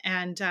us,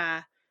 and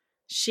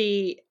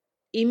she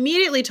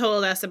immediately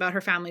told us about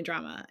her family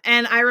drama.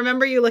 And I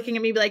remember you looking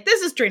at me be like,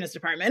 this is Trina's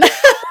department.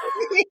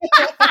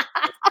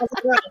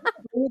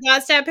 You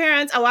got step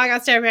parents. Oh, I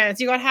got step parents.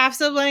 You got half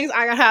siblings.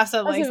 I got half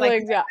siblings.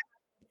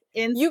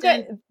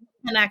 Instant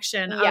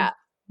connection of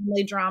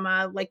family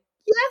drama. Like,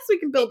 yes, we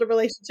can build a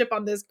relationship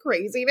on this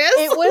craziness.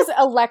 It was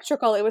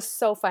electrical. It was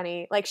so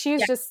funny. Like she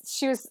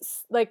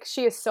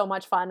is so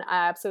much fun.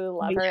 I absolutely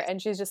love her.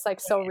 And she's just like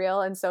so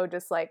real and so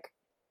just like,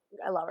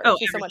 I love her.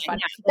 She's so much fun.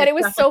 That it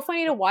was so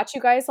funny to watch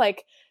you guys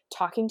like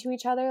talking to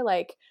each other.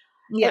 Like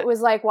it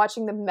was like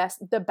watching the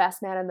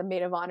best man and the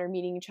maid of honor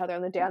meeting each other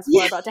on the dance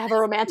floor about to have a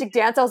romantic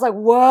dance. I was like,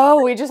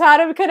 whoa, we just had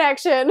a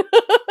connection.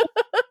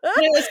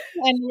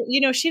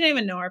 And she didn't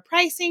even know our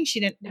pricing. She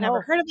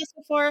never heard of us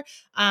before.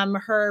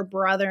 Her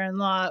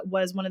brother-in-law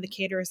was one of the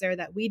caterers there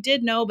that we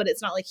did know, but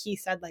it's not like he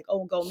said like,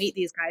 oh, go meet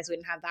these guys. We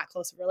didn't have that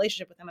close of a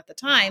relationship with them at the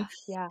time.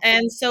 Yeah.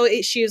 And so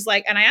she was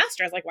like, and I asked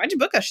her, I was like, why'd you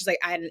book us? She's like,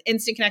 I had an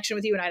instant connection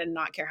with you and I did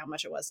not care how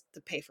much it was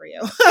to pay for you.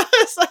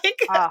 It's like,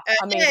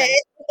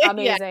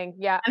 amazing.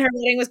 Yeah. And her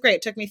wedding was great.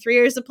 It took me 3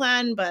 years to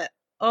plan, but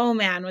oh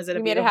man, was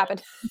it made it happen.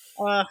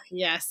 Oh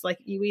yes. Like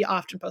we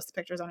often post the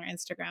pictures on our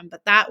Instagram,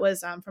 but that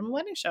was from a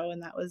wedding show.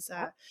 And that was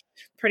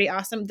pretty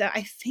awesome. That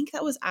I think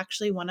that was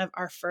actually one of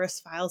our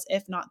first files,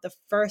 if not the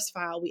first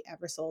file we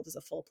ever sold as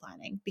a full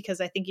planning,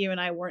 because I think you and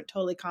I weren't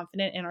totally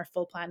confident in our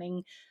full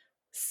planning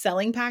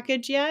selling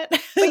package yet.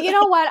 But you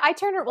know what? I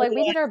turned it, like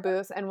we did our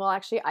booth, and I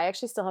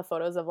actually still have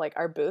photos of like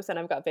our booth, and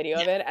I've got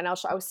video of it. And I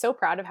was so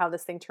proud of how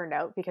this thing turned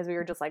out because we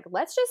were just like,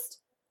 let's just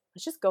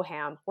let's just go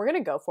ham. We're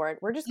going to go for it.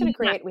 We're just going to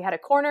create, we had a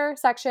corner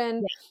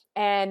section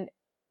and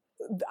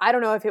I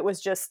don't know if it was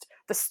just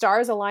the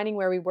stars aligning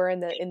where we were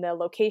in the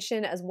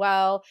location as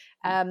well.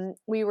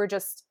 We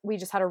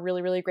just had a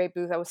really, really great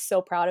booth. I was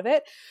so proud of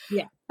it.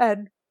 Yeah.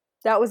 And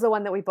that was the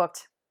one that we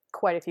booked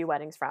quite a few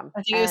weddings from.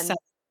 I think it was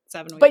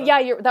seven. But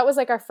yeah, that was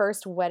like our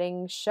first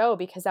wedding show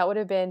because that would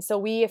have been, so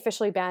we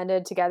officially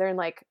banded together in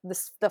like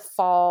the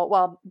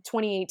fall,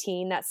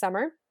 2018, that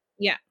summer.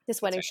 Yeah.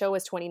 This wedding show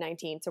was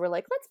 2019. So we're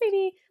like, let's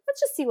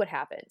just see what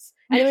happens.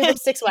 And then we booked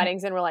 6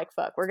 weddings and we're like,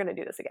 fuck, we're going to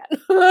do this again.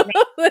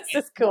 This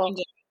is cool.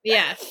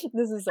 Yeah.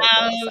 This is so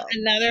cool. So.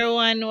 Another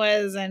one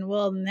was, and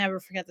we'll never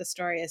forget the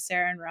story, is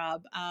Sarah and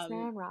Rob.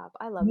 Sarah and Rob.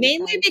 I love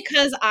mainly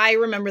because I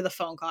remember the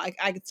phone call.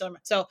 I could still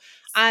remember. So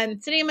I'm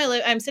sitting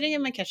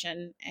in my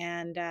kitchen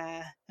and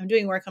I'm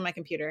doing work on my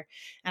computer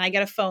and I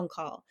get a phone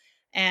call.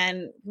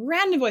 And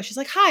random voice, she's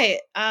like, "Hi,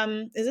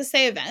 is this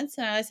Say Events?"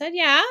 And I said,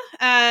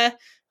 "Yeah.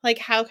 Like,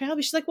 how can I help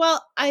you?" She's like,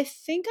 "Well, I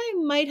think I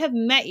might have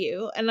met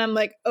you." And I'm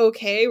like,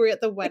 "Okay, we're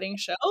at the wedding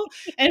show."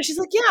 And she's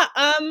like,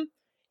 "Yeah,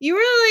 you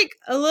were like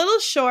a little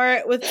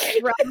short with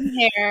brown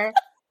hair,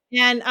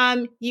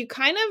 and you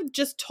kind of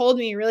just told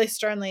me really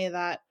sternly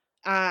that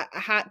I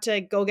had to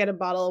go get a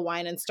bottle of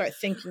wine and start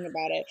thinking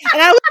about it." And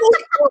I was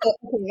like, "Oh,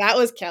 okay, that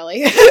was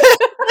Kelly."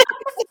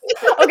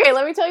 Okay,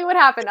 let me tell you what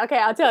happened. Okay,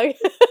 I'll tell you.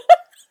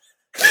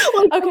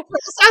 Like, okay.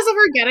 As of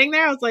her getting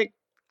there, I was like,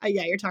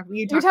 "Yeah, you're talking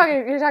to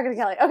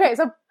Kelly." Okay,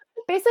 so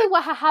basically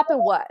what happened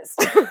was,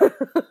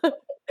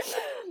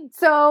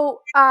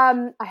 so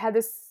I had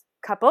this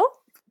couple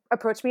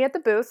approach me at the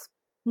booth,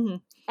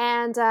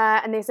 and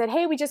they said,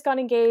 "Hey, we just got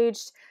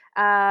engaged,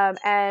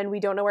 and we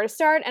don't know where to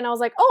start." And I was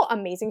like, "Oh,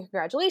 amazing!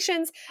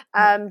 Congratulations!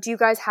 Do you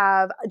guys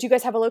have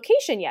a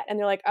location yet?" And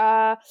they're like,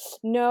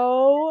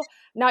 "No,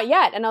 not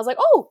yet." And I was like,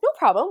 "Oh, no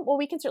problem. Well,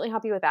 we can certainly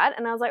help you with that."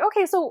 And I was like,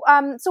 "Okay, so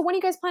when are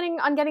you guys planning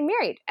on getting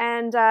married?"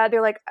 And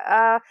they're like,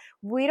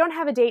 "We don't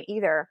have a date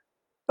either,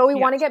 but we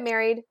want to get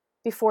married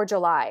before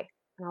July."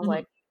 And I was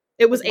like,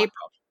 "It was April.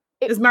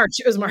 It was March.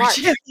 It was March.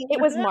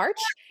 It was March."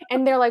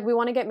 And they're like, "We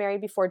want to get married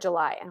before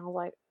July." And I was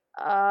like,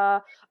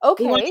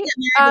 okay. We want to get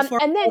married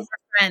before and then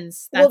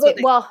friends.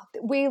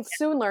 We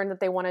soon learned that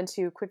they wanted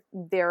to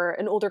they're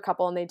an older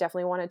couple and they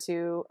definitely wanted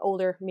to,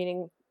 older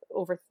meaning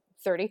over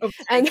 30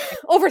 and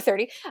over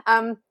 30.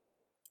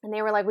 And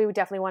they were like, we would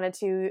definitely wanted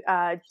to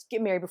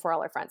get married before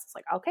all our friends. It's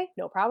like, okay,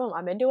 no problem.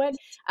 I'm into it.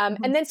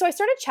 And then so I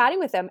started chatting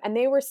with them and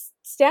they were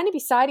standing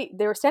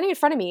in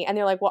front of me and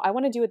they're like, "Well, I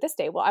want to do it this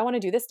day. Well, I want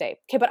to do this day.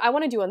 Okay, but I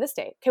want to do on this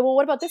day. Okay, well,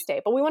 what about this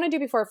day? But we want to do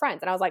before our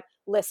friends." And I was like,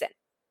 "Listen,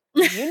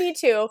 you need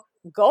to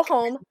go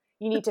home.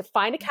 You need to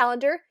find a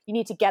calendar. You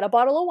need to get a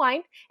bottle of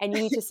wine and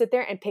you need to sit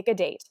there and pick a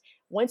date.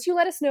 Once you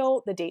let us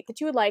know the date that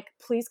you would like,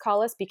 please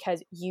call us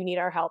because you need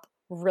our help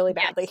really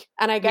badly." Yes.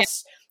 And I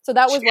guess, so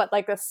that was what,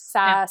 like the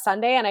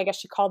Sunday. And I guess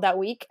she called that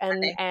week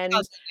and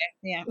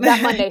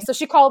that Monday. So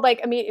she called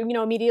like,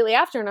 immediately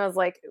after. And I was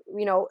like,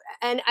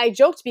 and I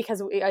joked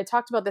because I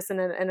talked about this in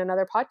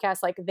another podcast.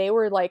 Like they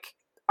were like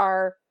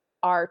our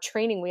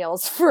training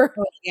wheels for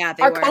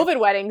our COVID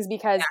weddings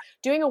because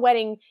doing a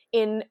wedding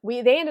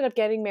they ended up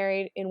getting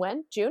married in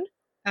when? June?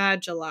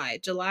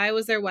 July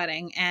was their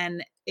wedding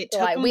and it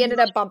July. took we ended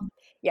up bump.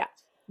 Yeah.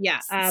 Yeah.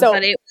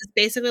 But it was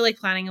basically like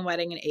planning a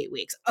wedding in 8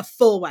 weeks, a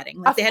full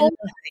wedding. Like they had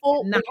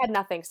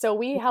nothing. So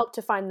we helped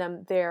to find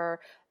them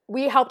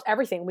we helped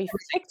everything. We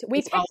picked a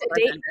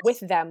date with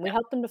them. We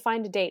helped them to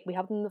find a date. We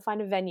helped them to find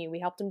a venue.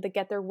 We helped them to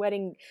get their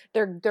wedding,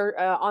 their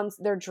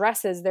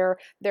dresses, their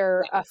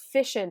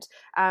efficient,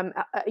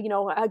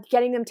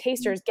 getting them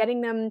tasters,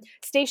 getting them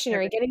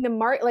stationery, getting them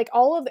like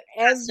all of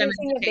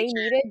everything that they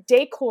needed,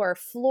 decor,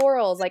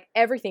 florals, like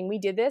everything. We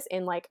did this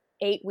in like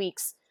 8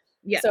 weeks.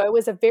 Yeah. So it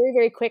was a very,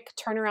 very quick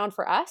turnaround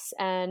for us.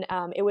 And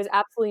it was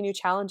absolutely a new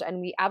challenge and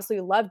we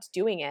absolutely loved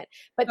doing it.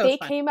 But they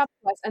came up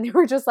to us and they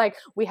were just like,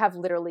 "We have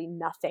literally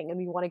nothing and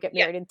we want to get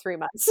married in 3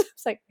 months."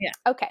 It's like,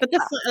 okay. But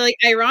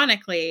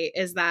ironically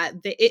is that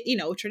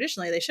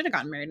traditionally they should have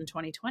gotten married in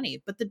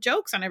 2020, but the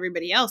joke's on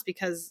everybody else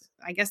because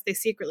I guess they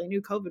secretly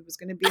knew COVID was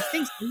going to be a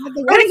thing. So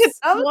the wedding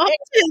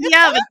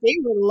but they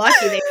were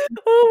lucky.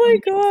 Oh my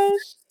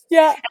gosh.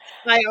 Yeah.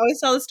 I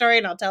always tell the story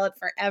and I'll tell it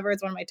forever.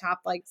 It's one of my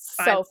top 5.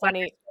 So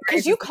funny.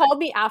 Because you called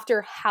me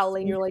after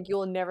howling. You're like,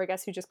 "You'll never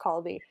guess who just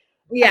called me."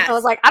 Yeah. I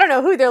was like, "I don't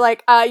know who." They're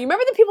like, "You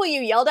remember the people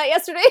you yelled at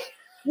yesterday?"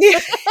 Yeah.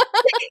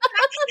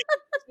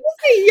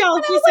 I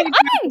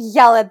didn't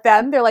yell at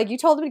them. They're like, "You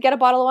told them to get a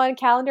bottle of wine and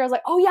calendar." I was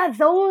like, "Oh yeah,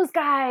 those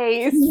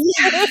guys."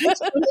 Yeah,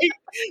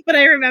 but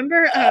I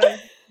remember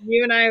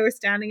you and I were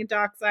standing at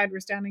Dockside.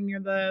 We're standing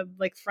near the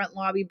front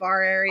lobby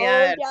bar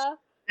area. Oh, yeah.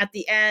 At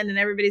the end and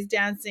everybody's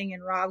dancing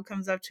and Rob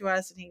comes up to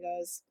us and he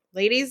goes,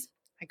 "Ladies,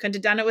 I couldn't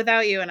have done it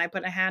without you." And I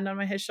put a hand on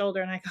his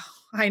shoulder and I go,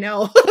 "I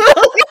know."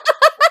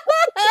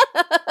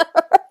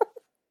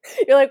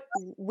 You're like,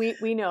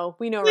 we know,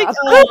 like,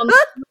 Rob.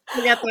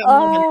 Forget that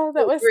moment. Oh,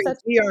 that was such.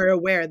 We are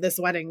aware this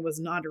wedding was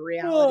not a Oh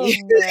reality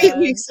 8 man.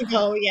 weeks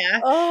ago. Yeah.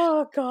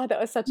 Oh god, that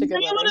was such a good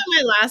One of wedding.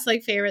 my last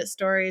favorite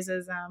stories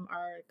is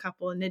our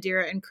couple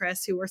Nadira and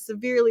Chris, who were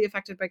severely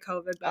affected by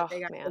COVID, but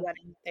they got the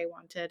wedding they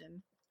wanted,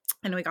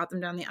 and we got them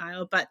down the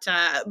aisle. But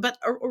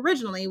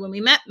originally, when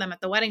we met them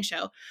at the wedding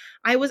show,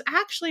 I was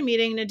actually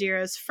meeting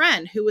Nadira's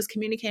friend, who was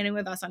communicating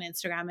with us on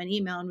Instagram and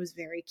email and was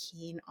very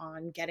keen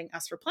on getting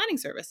us for planning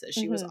services.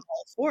 She was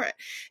all for it.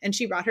 And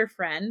she brought her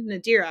friend,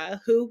 Nadira,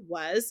 who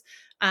was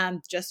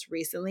just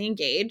recently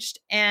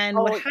engaged. And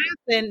what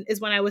happened is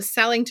when I was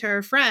selling to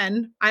her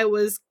friend, I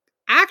was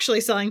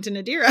actually selling to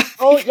Nadira.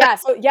 Oh yeah.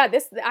 So yeah,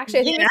 this actually,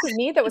 I think this was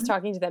me that was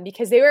talking to them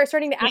because they were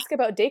starting to ask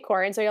about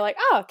decor. And so you're like,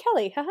 oh,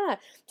 Kelly, haha.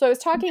 So I was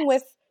talking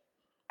with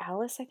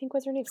Alice, I think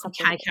was her name.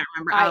 Something. I can't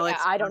remember. Alex.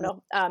 I don't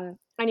know.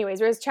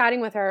 Anyways, I was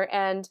chatting with her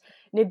and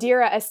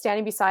Nadira is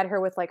standing beside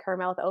her with like her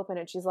mouth open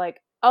and she's like,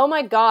 oh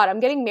my God, I'm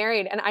getting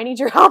married and I need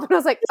your help. And I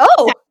was like,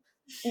 oh,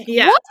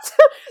 yeah. What?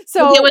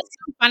 So it was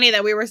so funny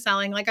that we were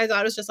selling, like I thought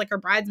it was just like her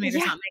bridesmaid or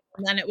something.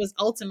 And then it was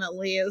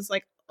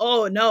like,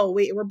 oh no,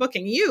 we're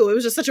booking you. It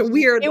was just such a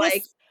weird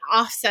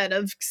offset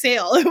of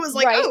sale. It was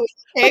like, oh,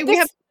 okay, we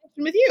have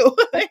with you.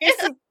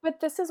 But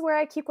this is where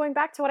I keep going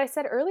back to what I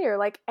said earlier.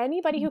 Like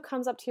anybody who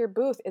comes up to your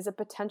booth is a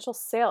potential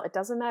sale. It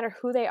doesn't matter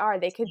who they are.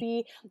 They could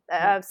be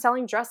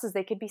selling dresses.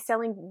 They could be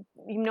selling,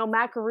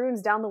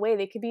 macaroons down the way.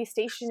 They could be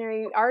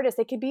stationary artists.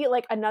 They could be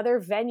like another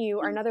venue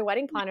or another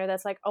wedding planner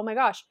that's like, oh my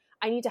gosh,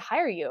 I need to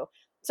hire you.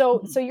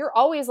 So you're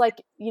always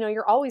like,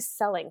 you're always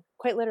selling,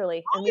 quite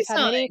literally. And we've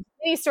had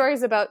many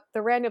stories about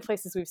the random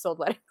places we've sold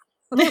weddings.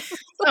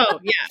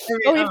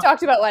 We've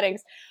talked about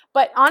weddings,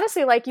 but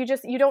honestly, like you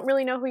don't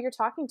really know who you're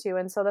talking to.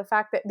 And so the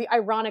fact that the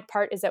ironic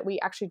part is that we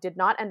actually did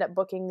not end up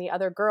booking the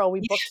other girl.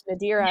 We booked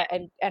Nadira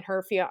and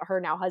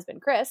her now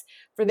husband, Chris,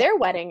 for their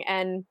wedding.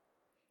 And,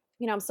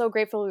 I'm so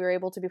grateful we were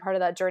able to be part of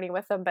that journey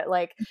with them. But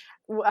like,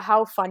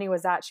 how funny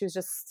was that? She was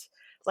just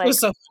like, it was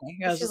so funny.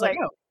 I was just like,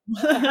 oh.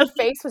 Her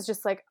face was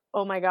just like,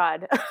 oh my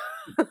God,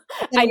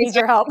 I need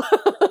your help.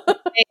 And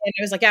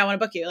it was like, yeah, I want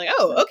to book you. Like,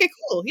 oh, okay,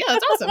 cool. Yeah,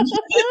 that's awesome.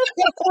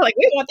 Like,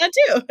 we want that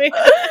too.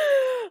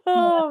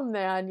 Oh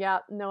man. Yeah.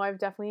 No,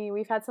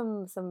 we've had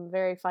some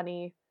very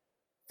funny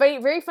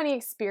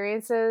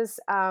experiences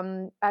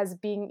as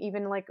being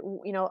even like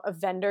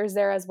vendors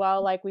there as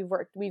well. Like we've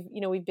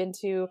been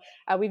to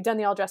we've done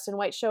the All Dressed in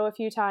White show a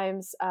few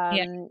times,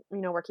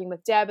 working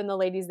with Deb and the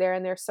ladies there,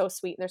 and they're so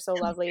sweet and they're so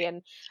lovely,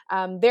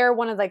 and they're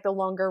one of like the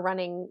longer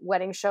running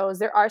wedding shows.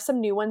 There are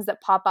some new ones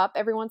that pop up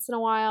every once in a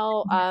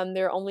while.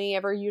 They're only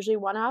ever usually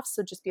one-offs,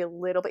 so just be a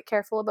little bit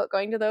careful about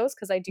going to those,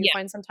 because I do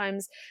find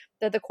sometimes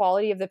that the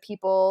quality of the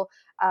people,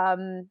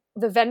 the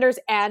vendors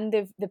and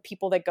the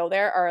people that go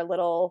there are a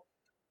little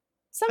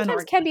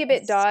sometimes can be a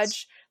bit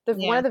dodge.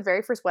 One of the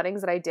very first weddings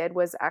that I did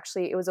was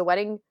actually, it was a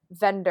wedding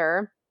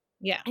vendor.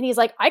 Yeah. And he's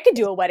like, I could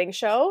do a wedding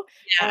show.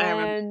 Yeah,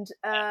 and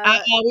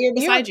we were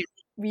beside you.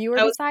 You were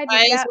beside me.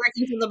 I was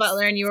working for the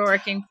Butler and you were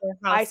working for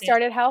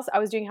Halcyon. I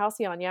was doing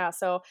Halcyon, yeah.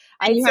 So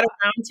you had a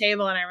round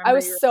table, and I remember I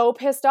was so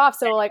pissed off.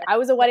 So like I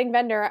was a wedding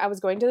vendor. I was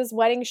going to this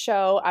wedding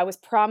show. I was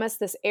promised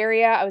this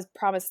area. I was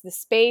promised this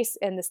space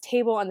and this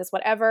table and this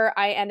whatever.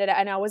 I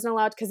wasn't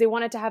allowed because they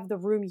wanted to have the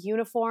room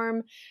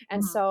uniform.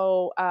 And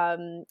so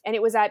and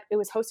it was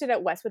hosted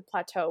at Westwood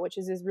Plateau, which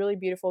is this really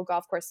beautiful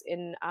golf course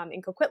in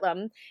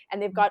Coquitlam,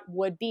 and they've got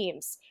wood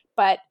beams.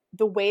 But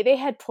the way they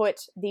had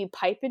put the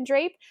pipe and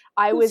drape,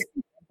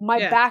 my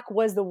back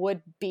was the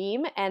wood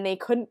beam, and they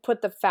couldn't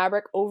put the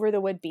fabric over the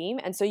wood beam.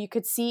 And so you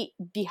could see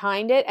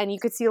behind it, and you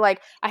could see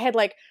like, I had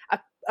like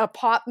a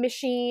pop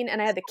machine,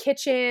 and I had the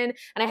kitchen,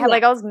 and I had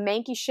like all this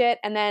manky shit.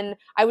 And then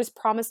I was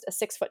promised a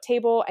 6-foot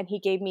table, and he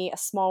gave me a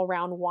small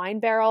round wine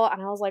barrel.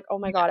 And I was like, oh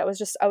my God, I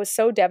was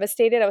so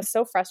devastated. I was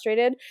so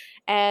frustrated.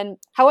 And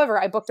however,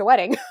 I booked a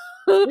wedding.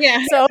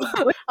 Yeah. So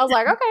I was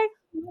like,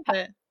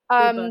 okay.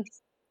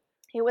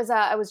 It was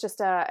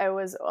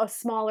a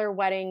smaller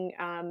wedding,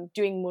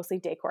 doing mostly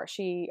decor.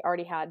 She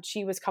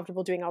was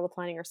comfortable doing all the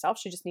planning herself.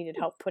 She just needed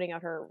help putting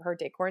out her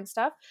decor and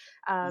stuff.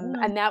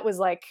 And that was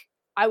like,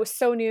 I was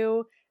so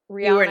new.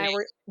 Rial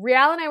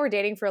and I were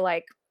dating for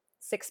like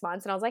 6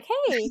 months, and I was like,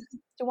 hey, do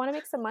you want to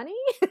make some money?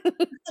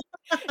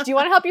 Do you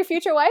want to help your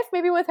future wife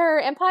maybe with her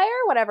empire?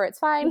 Whatever, it's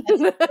fine.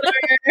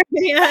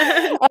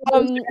 Yeah.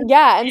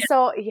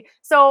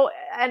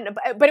 And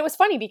but it was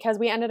funny because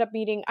we ended up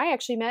meeting, I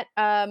actually met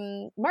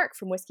Mark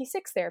from Whiskey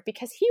Six there,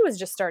 because he was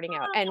just starting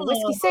out, and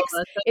Whiskey Six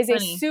is a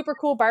super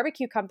cool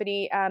barbecue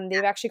company.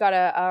 They've actually got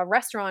a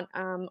restaurant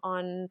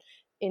in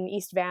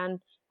East Van.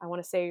 I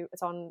want to say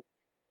it's on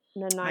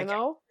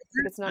Nanaimo. I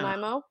think it's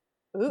Nanaimo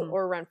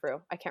or Renfrew.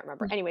 I can't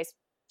remember. Anyways,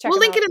 we'll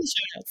link it in the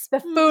show notes. The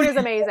food is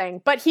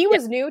amazing. But he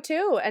was new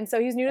too. And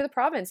so he's new to the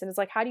province. And it's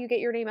like, how do you get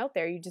your name out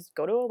there? You just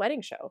go to a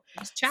wedding show.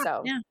 Just chat.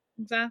 So, yeah,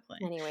 exactly.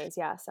 Anyways,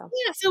 yeah. So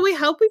we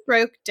hope we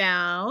broke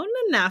down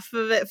enough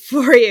of it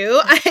for you.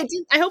 I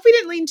hope we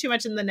didn't lean too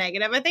much in the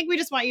negative. I think we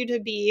just want you to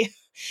be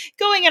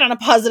going in on a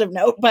positive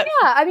note. But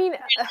yeah, I mean,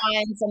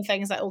 find some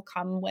things that will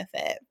come with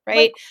it,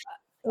 right?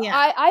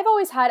 Yeah. I've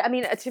always had, I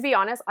mean, to be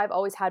honest, I've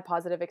always had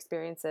positive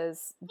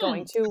experiences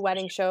going to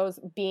wedding shows,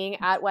 being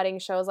at wedding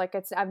shows. Like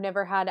I've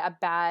never had a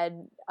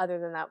bad, other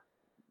than that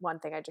one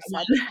thing I just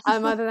said,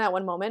 other than that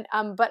one moment.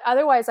 But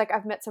otherwise, like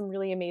I've met some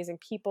really amazing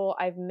people.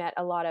 I've met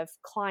a lot of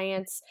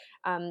clients.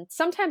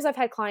 Sometimes I've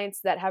had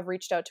clients that have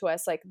reached out to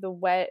us, like the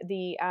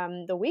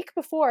week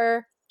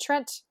before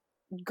Trent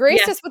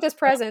graced us with his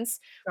presence.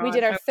 God, we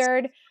did our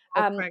third.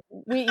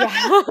 We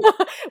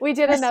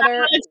did I another. sat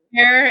on a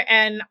chair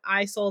and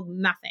I sold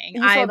nothing.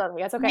 You sold nothing.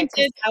 That's okay.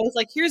 I was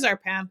like, here's our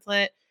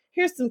pamphlet.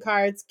 Here's some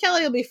cards.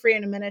 Kelly will be free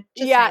in a minute.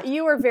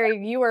 You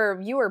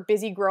were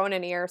busy growing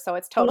an ear, so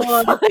it's totally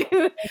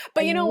fine.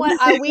 But you know what?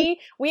 I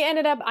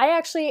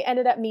actually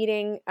ended up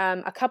meeting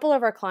a couple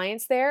of our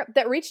clients there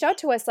that reached out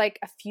to us like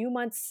a few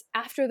months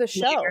after the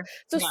show. Later.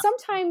 So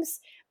sometimes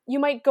you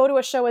might go to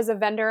a show as a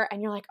vendor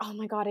and you're like, oh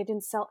my God, I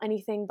didn't sell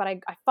anything, but I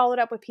followed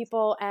up with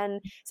people.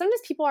 And sometimes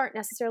people aren't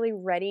necessarily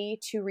ready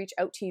to reach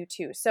out to you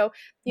too. So,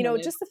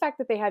 just the fact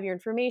that they have your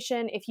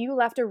information, if you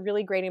left a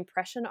really great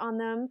impression on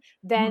them,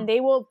 then they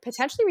will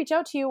potentially reach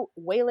out to you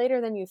way later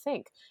than you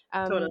think.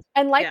 Totally.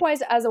 And likewise,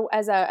 as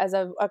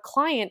a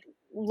client,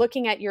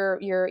 looking at your,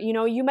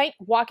 you might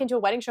walk into a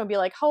wedding show and be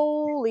like,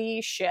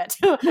 holy shit,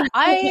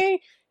 I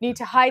need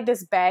to hide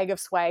this bag of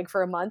swag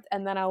for a month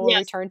and then I will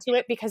return to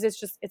it, because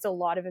it's a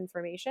lot of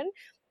information.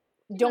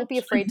 Don't be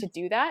afraid to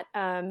do that.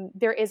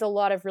 There is a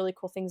lot of really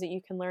cool things that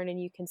you can learn and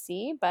you can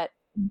see, but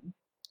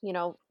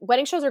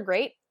wedding shows are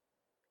great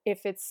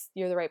if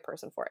you're the right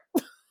person for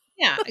it.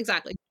 Yeah,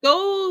 exactly.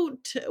 Go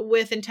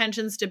with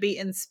intentions to be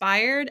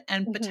inspired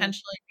and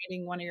potentially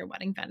meeting one of your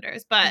wedding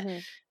vendors, but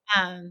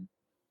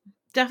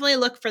definitely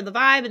look for the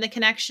vibe and the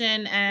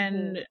connection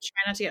and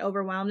try not to get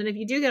overwhelmed. And if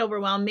you do get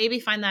overwhelmed,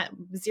 maybe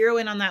zero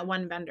in on that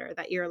one vendor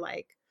that you're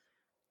like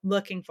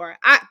looking for.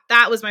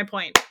 That was my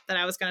point that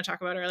I was going to talk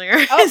about earlier.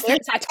 Oh,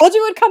 I told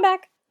you it would come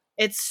back.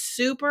 It's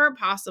super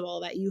possible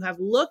that you have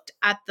looked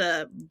at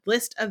the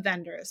list of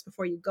vendors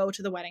before you go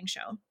to the wedding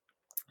show.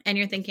 And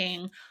you're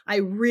thinking, I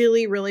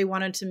really, really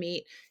wanted to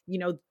meet,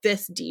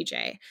 this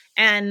DJ.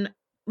 And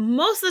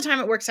most of the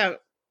time it works out.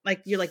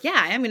 Like, you're like, yeah,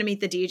 I am going to meet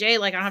the DJ.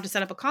 Like, I don't have to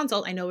set up a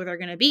consult. I know where they're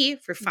going to be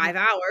for 5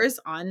 hours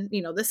on,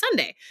 this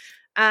Sunday.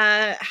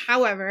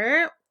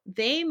 However,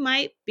 they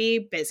might be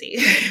busy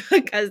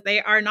because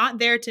they are not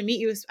there to meet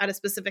you at a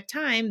specific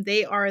time.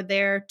 They are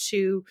there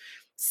to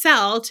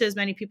sell to as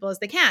many people as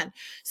they can.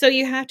 So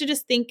you have to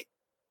just think,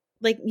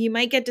 like, you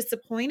might get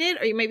disappointed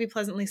or you might be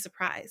pleasantly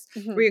surprised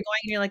where you're going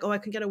and you're like, oh, I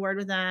couldn't get a word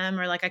with them,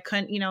 or like I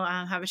couldn't,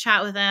 have a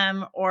chat with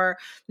them, or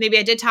maybe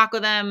I did talk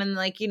with them and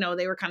like, they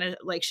were kind of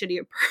like shitty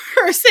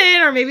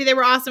person, or maybe they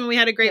were awesome and we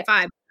had a great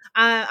vibe.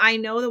 I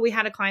know that we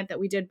had a client that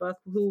we did book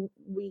who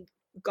we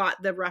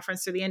got the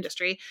reference through the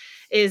industry,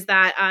 is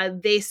that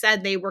they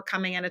said they were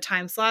coming at a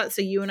time slot.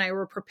 So you and I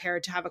were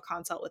prepared to have a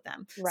consult with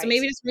them. Right. So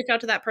maybe just reach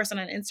out to that person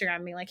on Instagram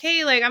and be like,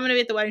 hey, like I'm going to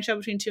be at the wedding show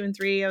between 2 and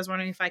 3. I was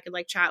wondering if I could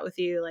like chat with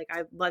you. Like,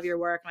 I love your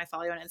work and I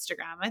follow you on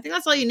Instagram. And I think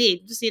that's all you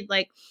need. You just need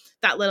like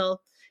that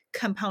little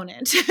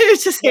component to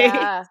say.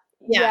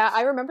 Yeah.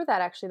 I remember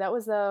that actually. That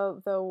was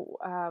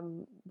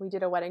we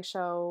did a wedding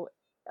show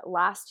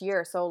last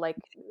year. So like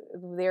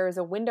there's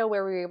a window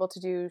where we were able to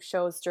do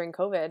shows during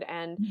COVID,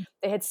 and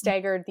they had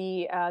staggered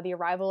the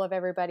arrival of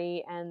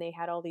everybody, and they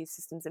had all these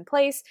systems in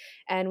place,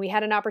 and we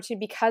had an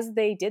opportunity because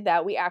they did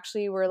that. We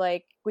actually were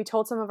like, we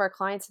told some of our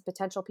clients and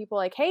potential people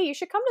like, hey, you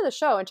should come to the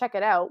show and check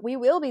it out. We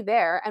will be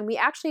there, and we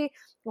actually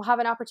will have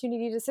an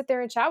opportunity to sit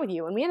there and chat with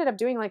you. And we ended up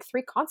doing like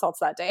 3 consults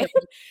that day.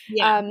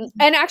 And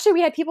actually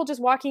we had people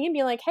just walking in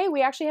being like, hey,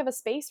 we actually have a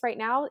space right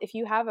now. If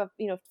you have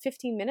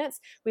 15 minutes,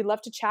 we'd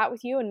love to chat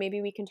with you, and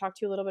maybe we can talk to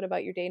you a little bit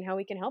about your day and how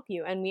we can help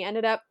you. And we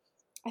ended up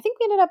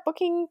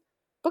booking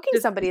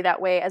somebody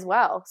that way as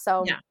well.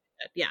 So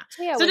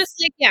so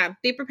just like,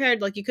 be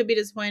prepared. Like, you could be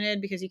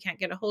disappointed because you can't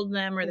get a hold of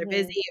them, or they're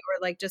busy,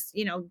 or like just,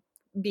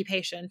 be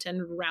patient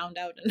and round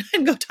out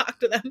and go talk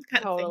to them.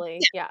 Totally.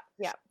 Yeah.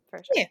 For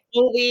sure. Yeah.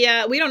 Well,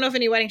 we don't know if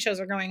any wedding shows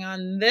are going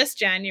on this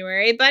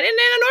January, but in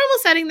a normal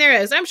setting there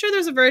is. I'm sure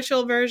there's a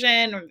virtual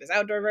version, or there's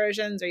outdoor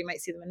versions, or you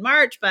might see them in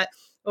March, but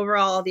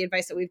overall the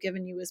advice that we've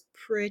given you is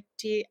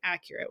pretty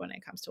accurate when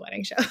it comes to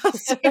wedding shows.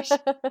 Okay,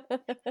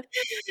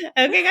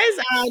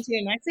 guys, see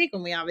you next week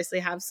when we obviously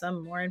have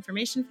some more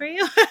information for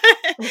you.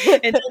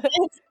 Until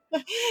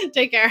then,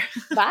 take care.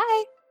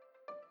 Bye.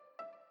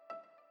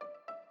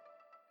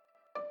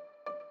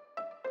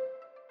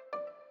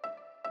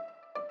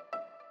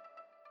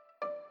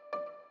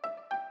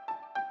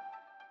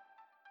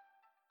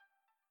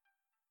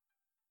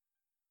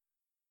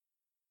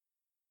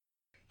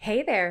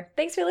 Hey there!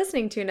 Thanks for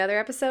listening to another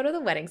episode of The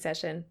Wedding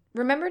Session.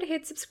 Remember to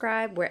hit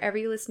subscribe wherever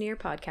you listen to your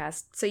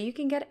podcast so you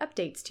can get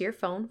updates to your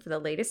phone for the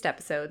latest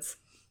episodes.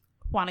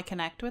 Want to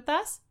connect with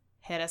us?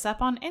 Hit us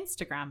up on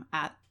Instagram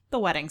at The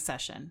Wedding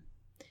Session.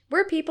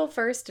 We're people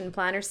first and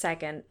planners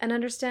second, and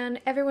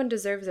understand everyone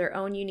deserves their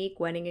own unique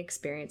wedding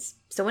experience.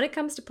 So when it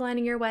comes to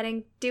planning your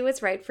wedding, do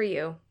what's right for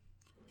you.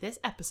 This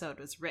episode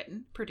was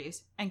written,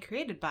 produced, and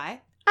created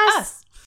by us.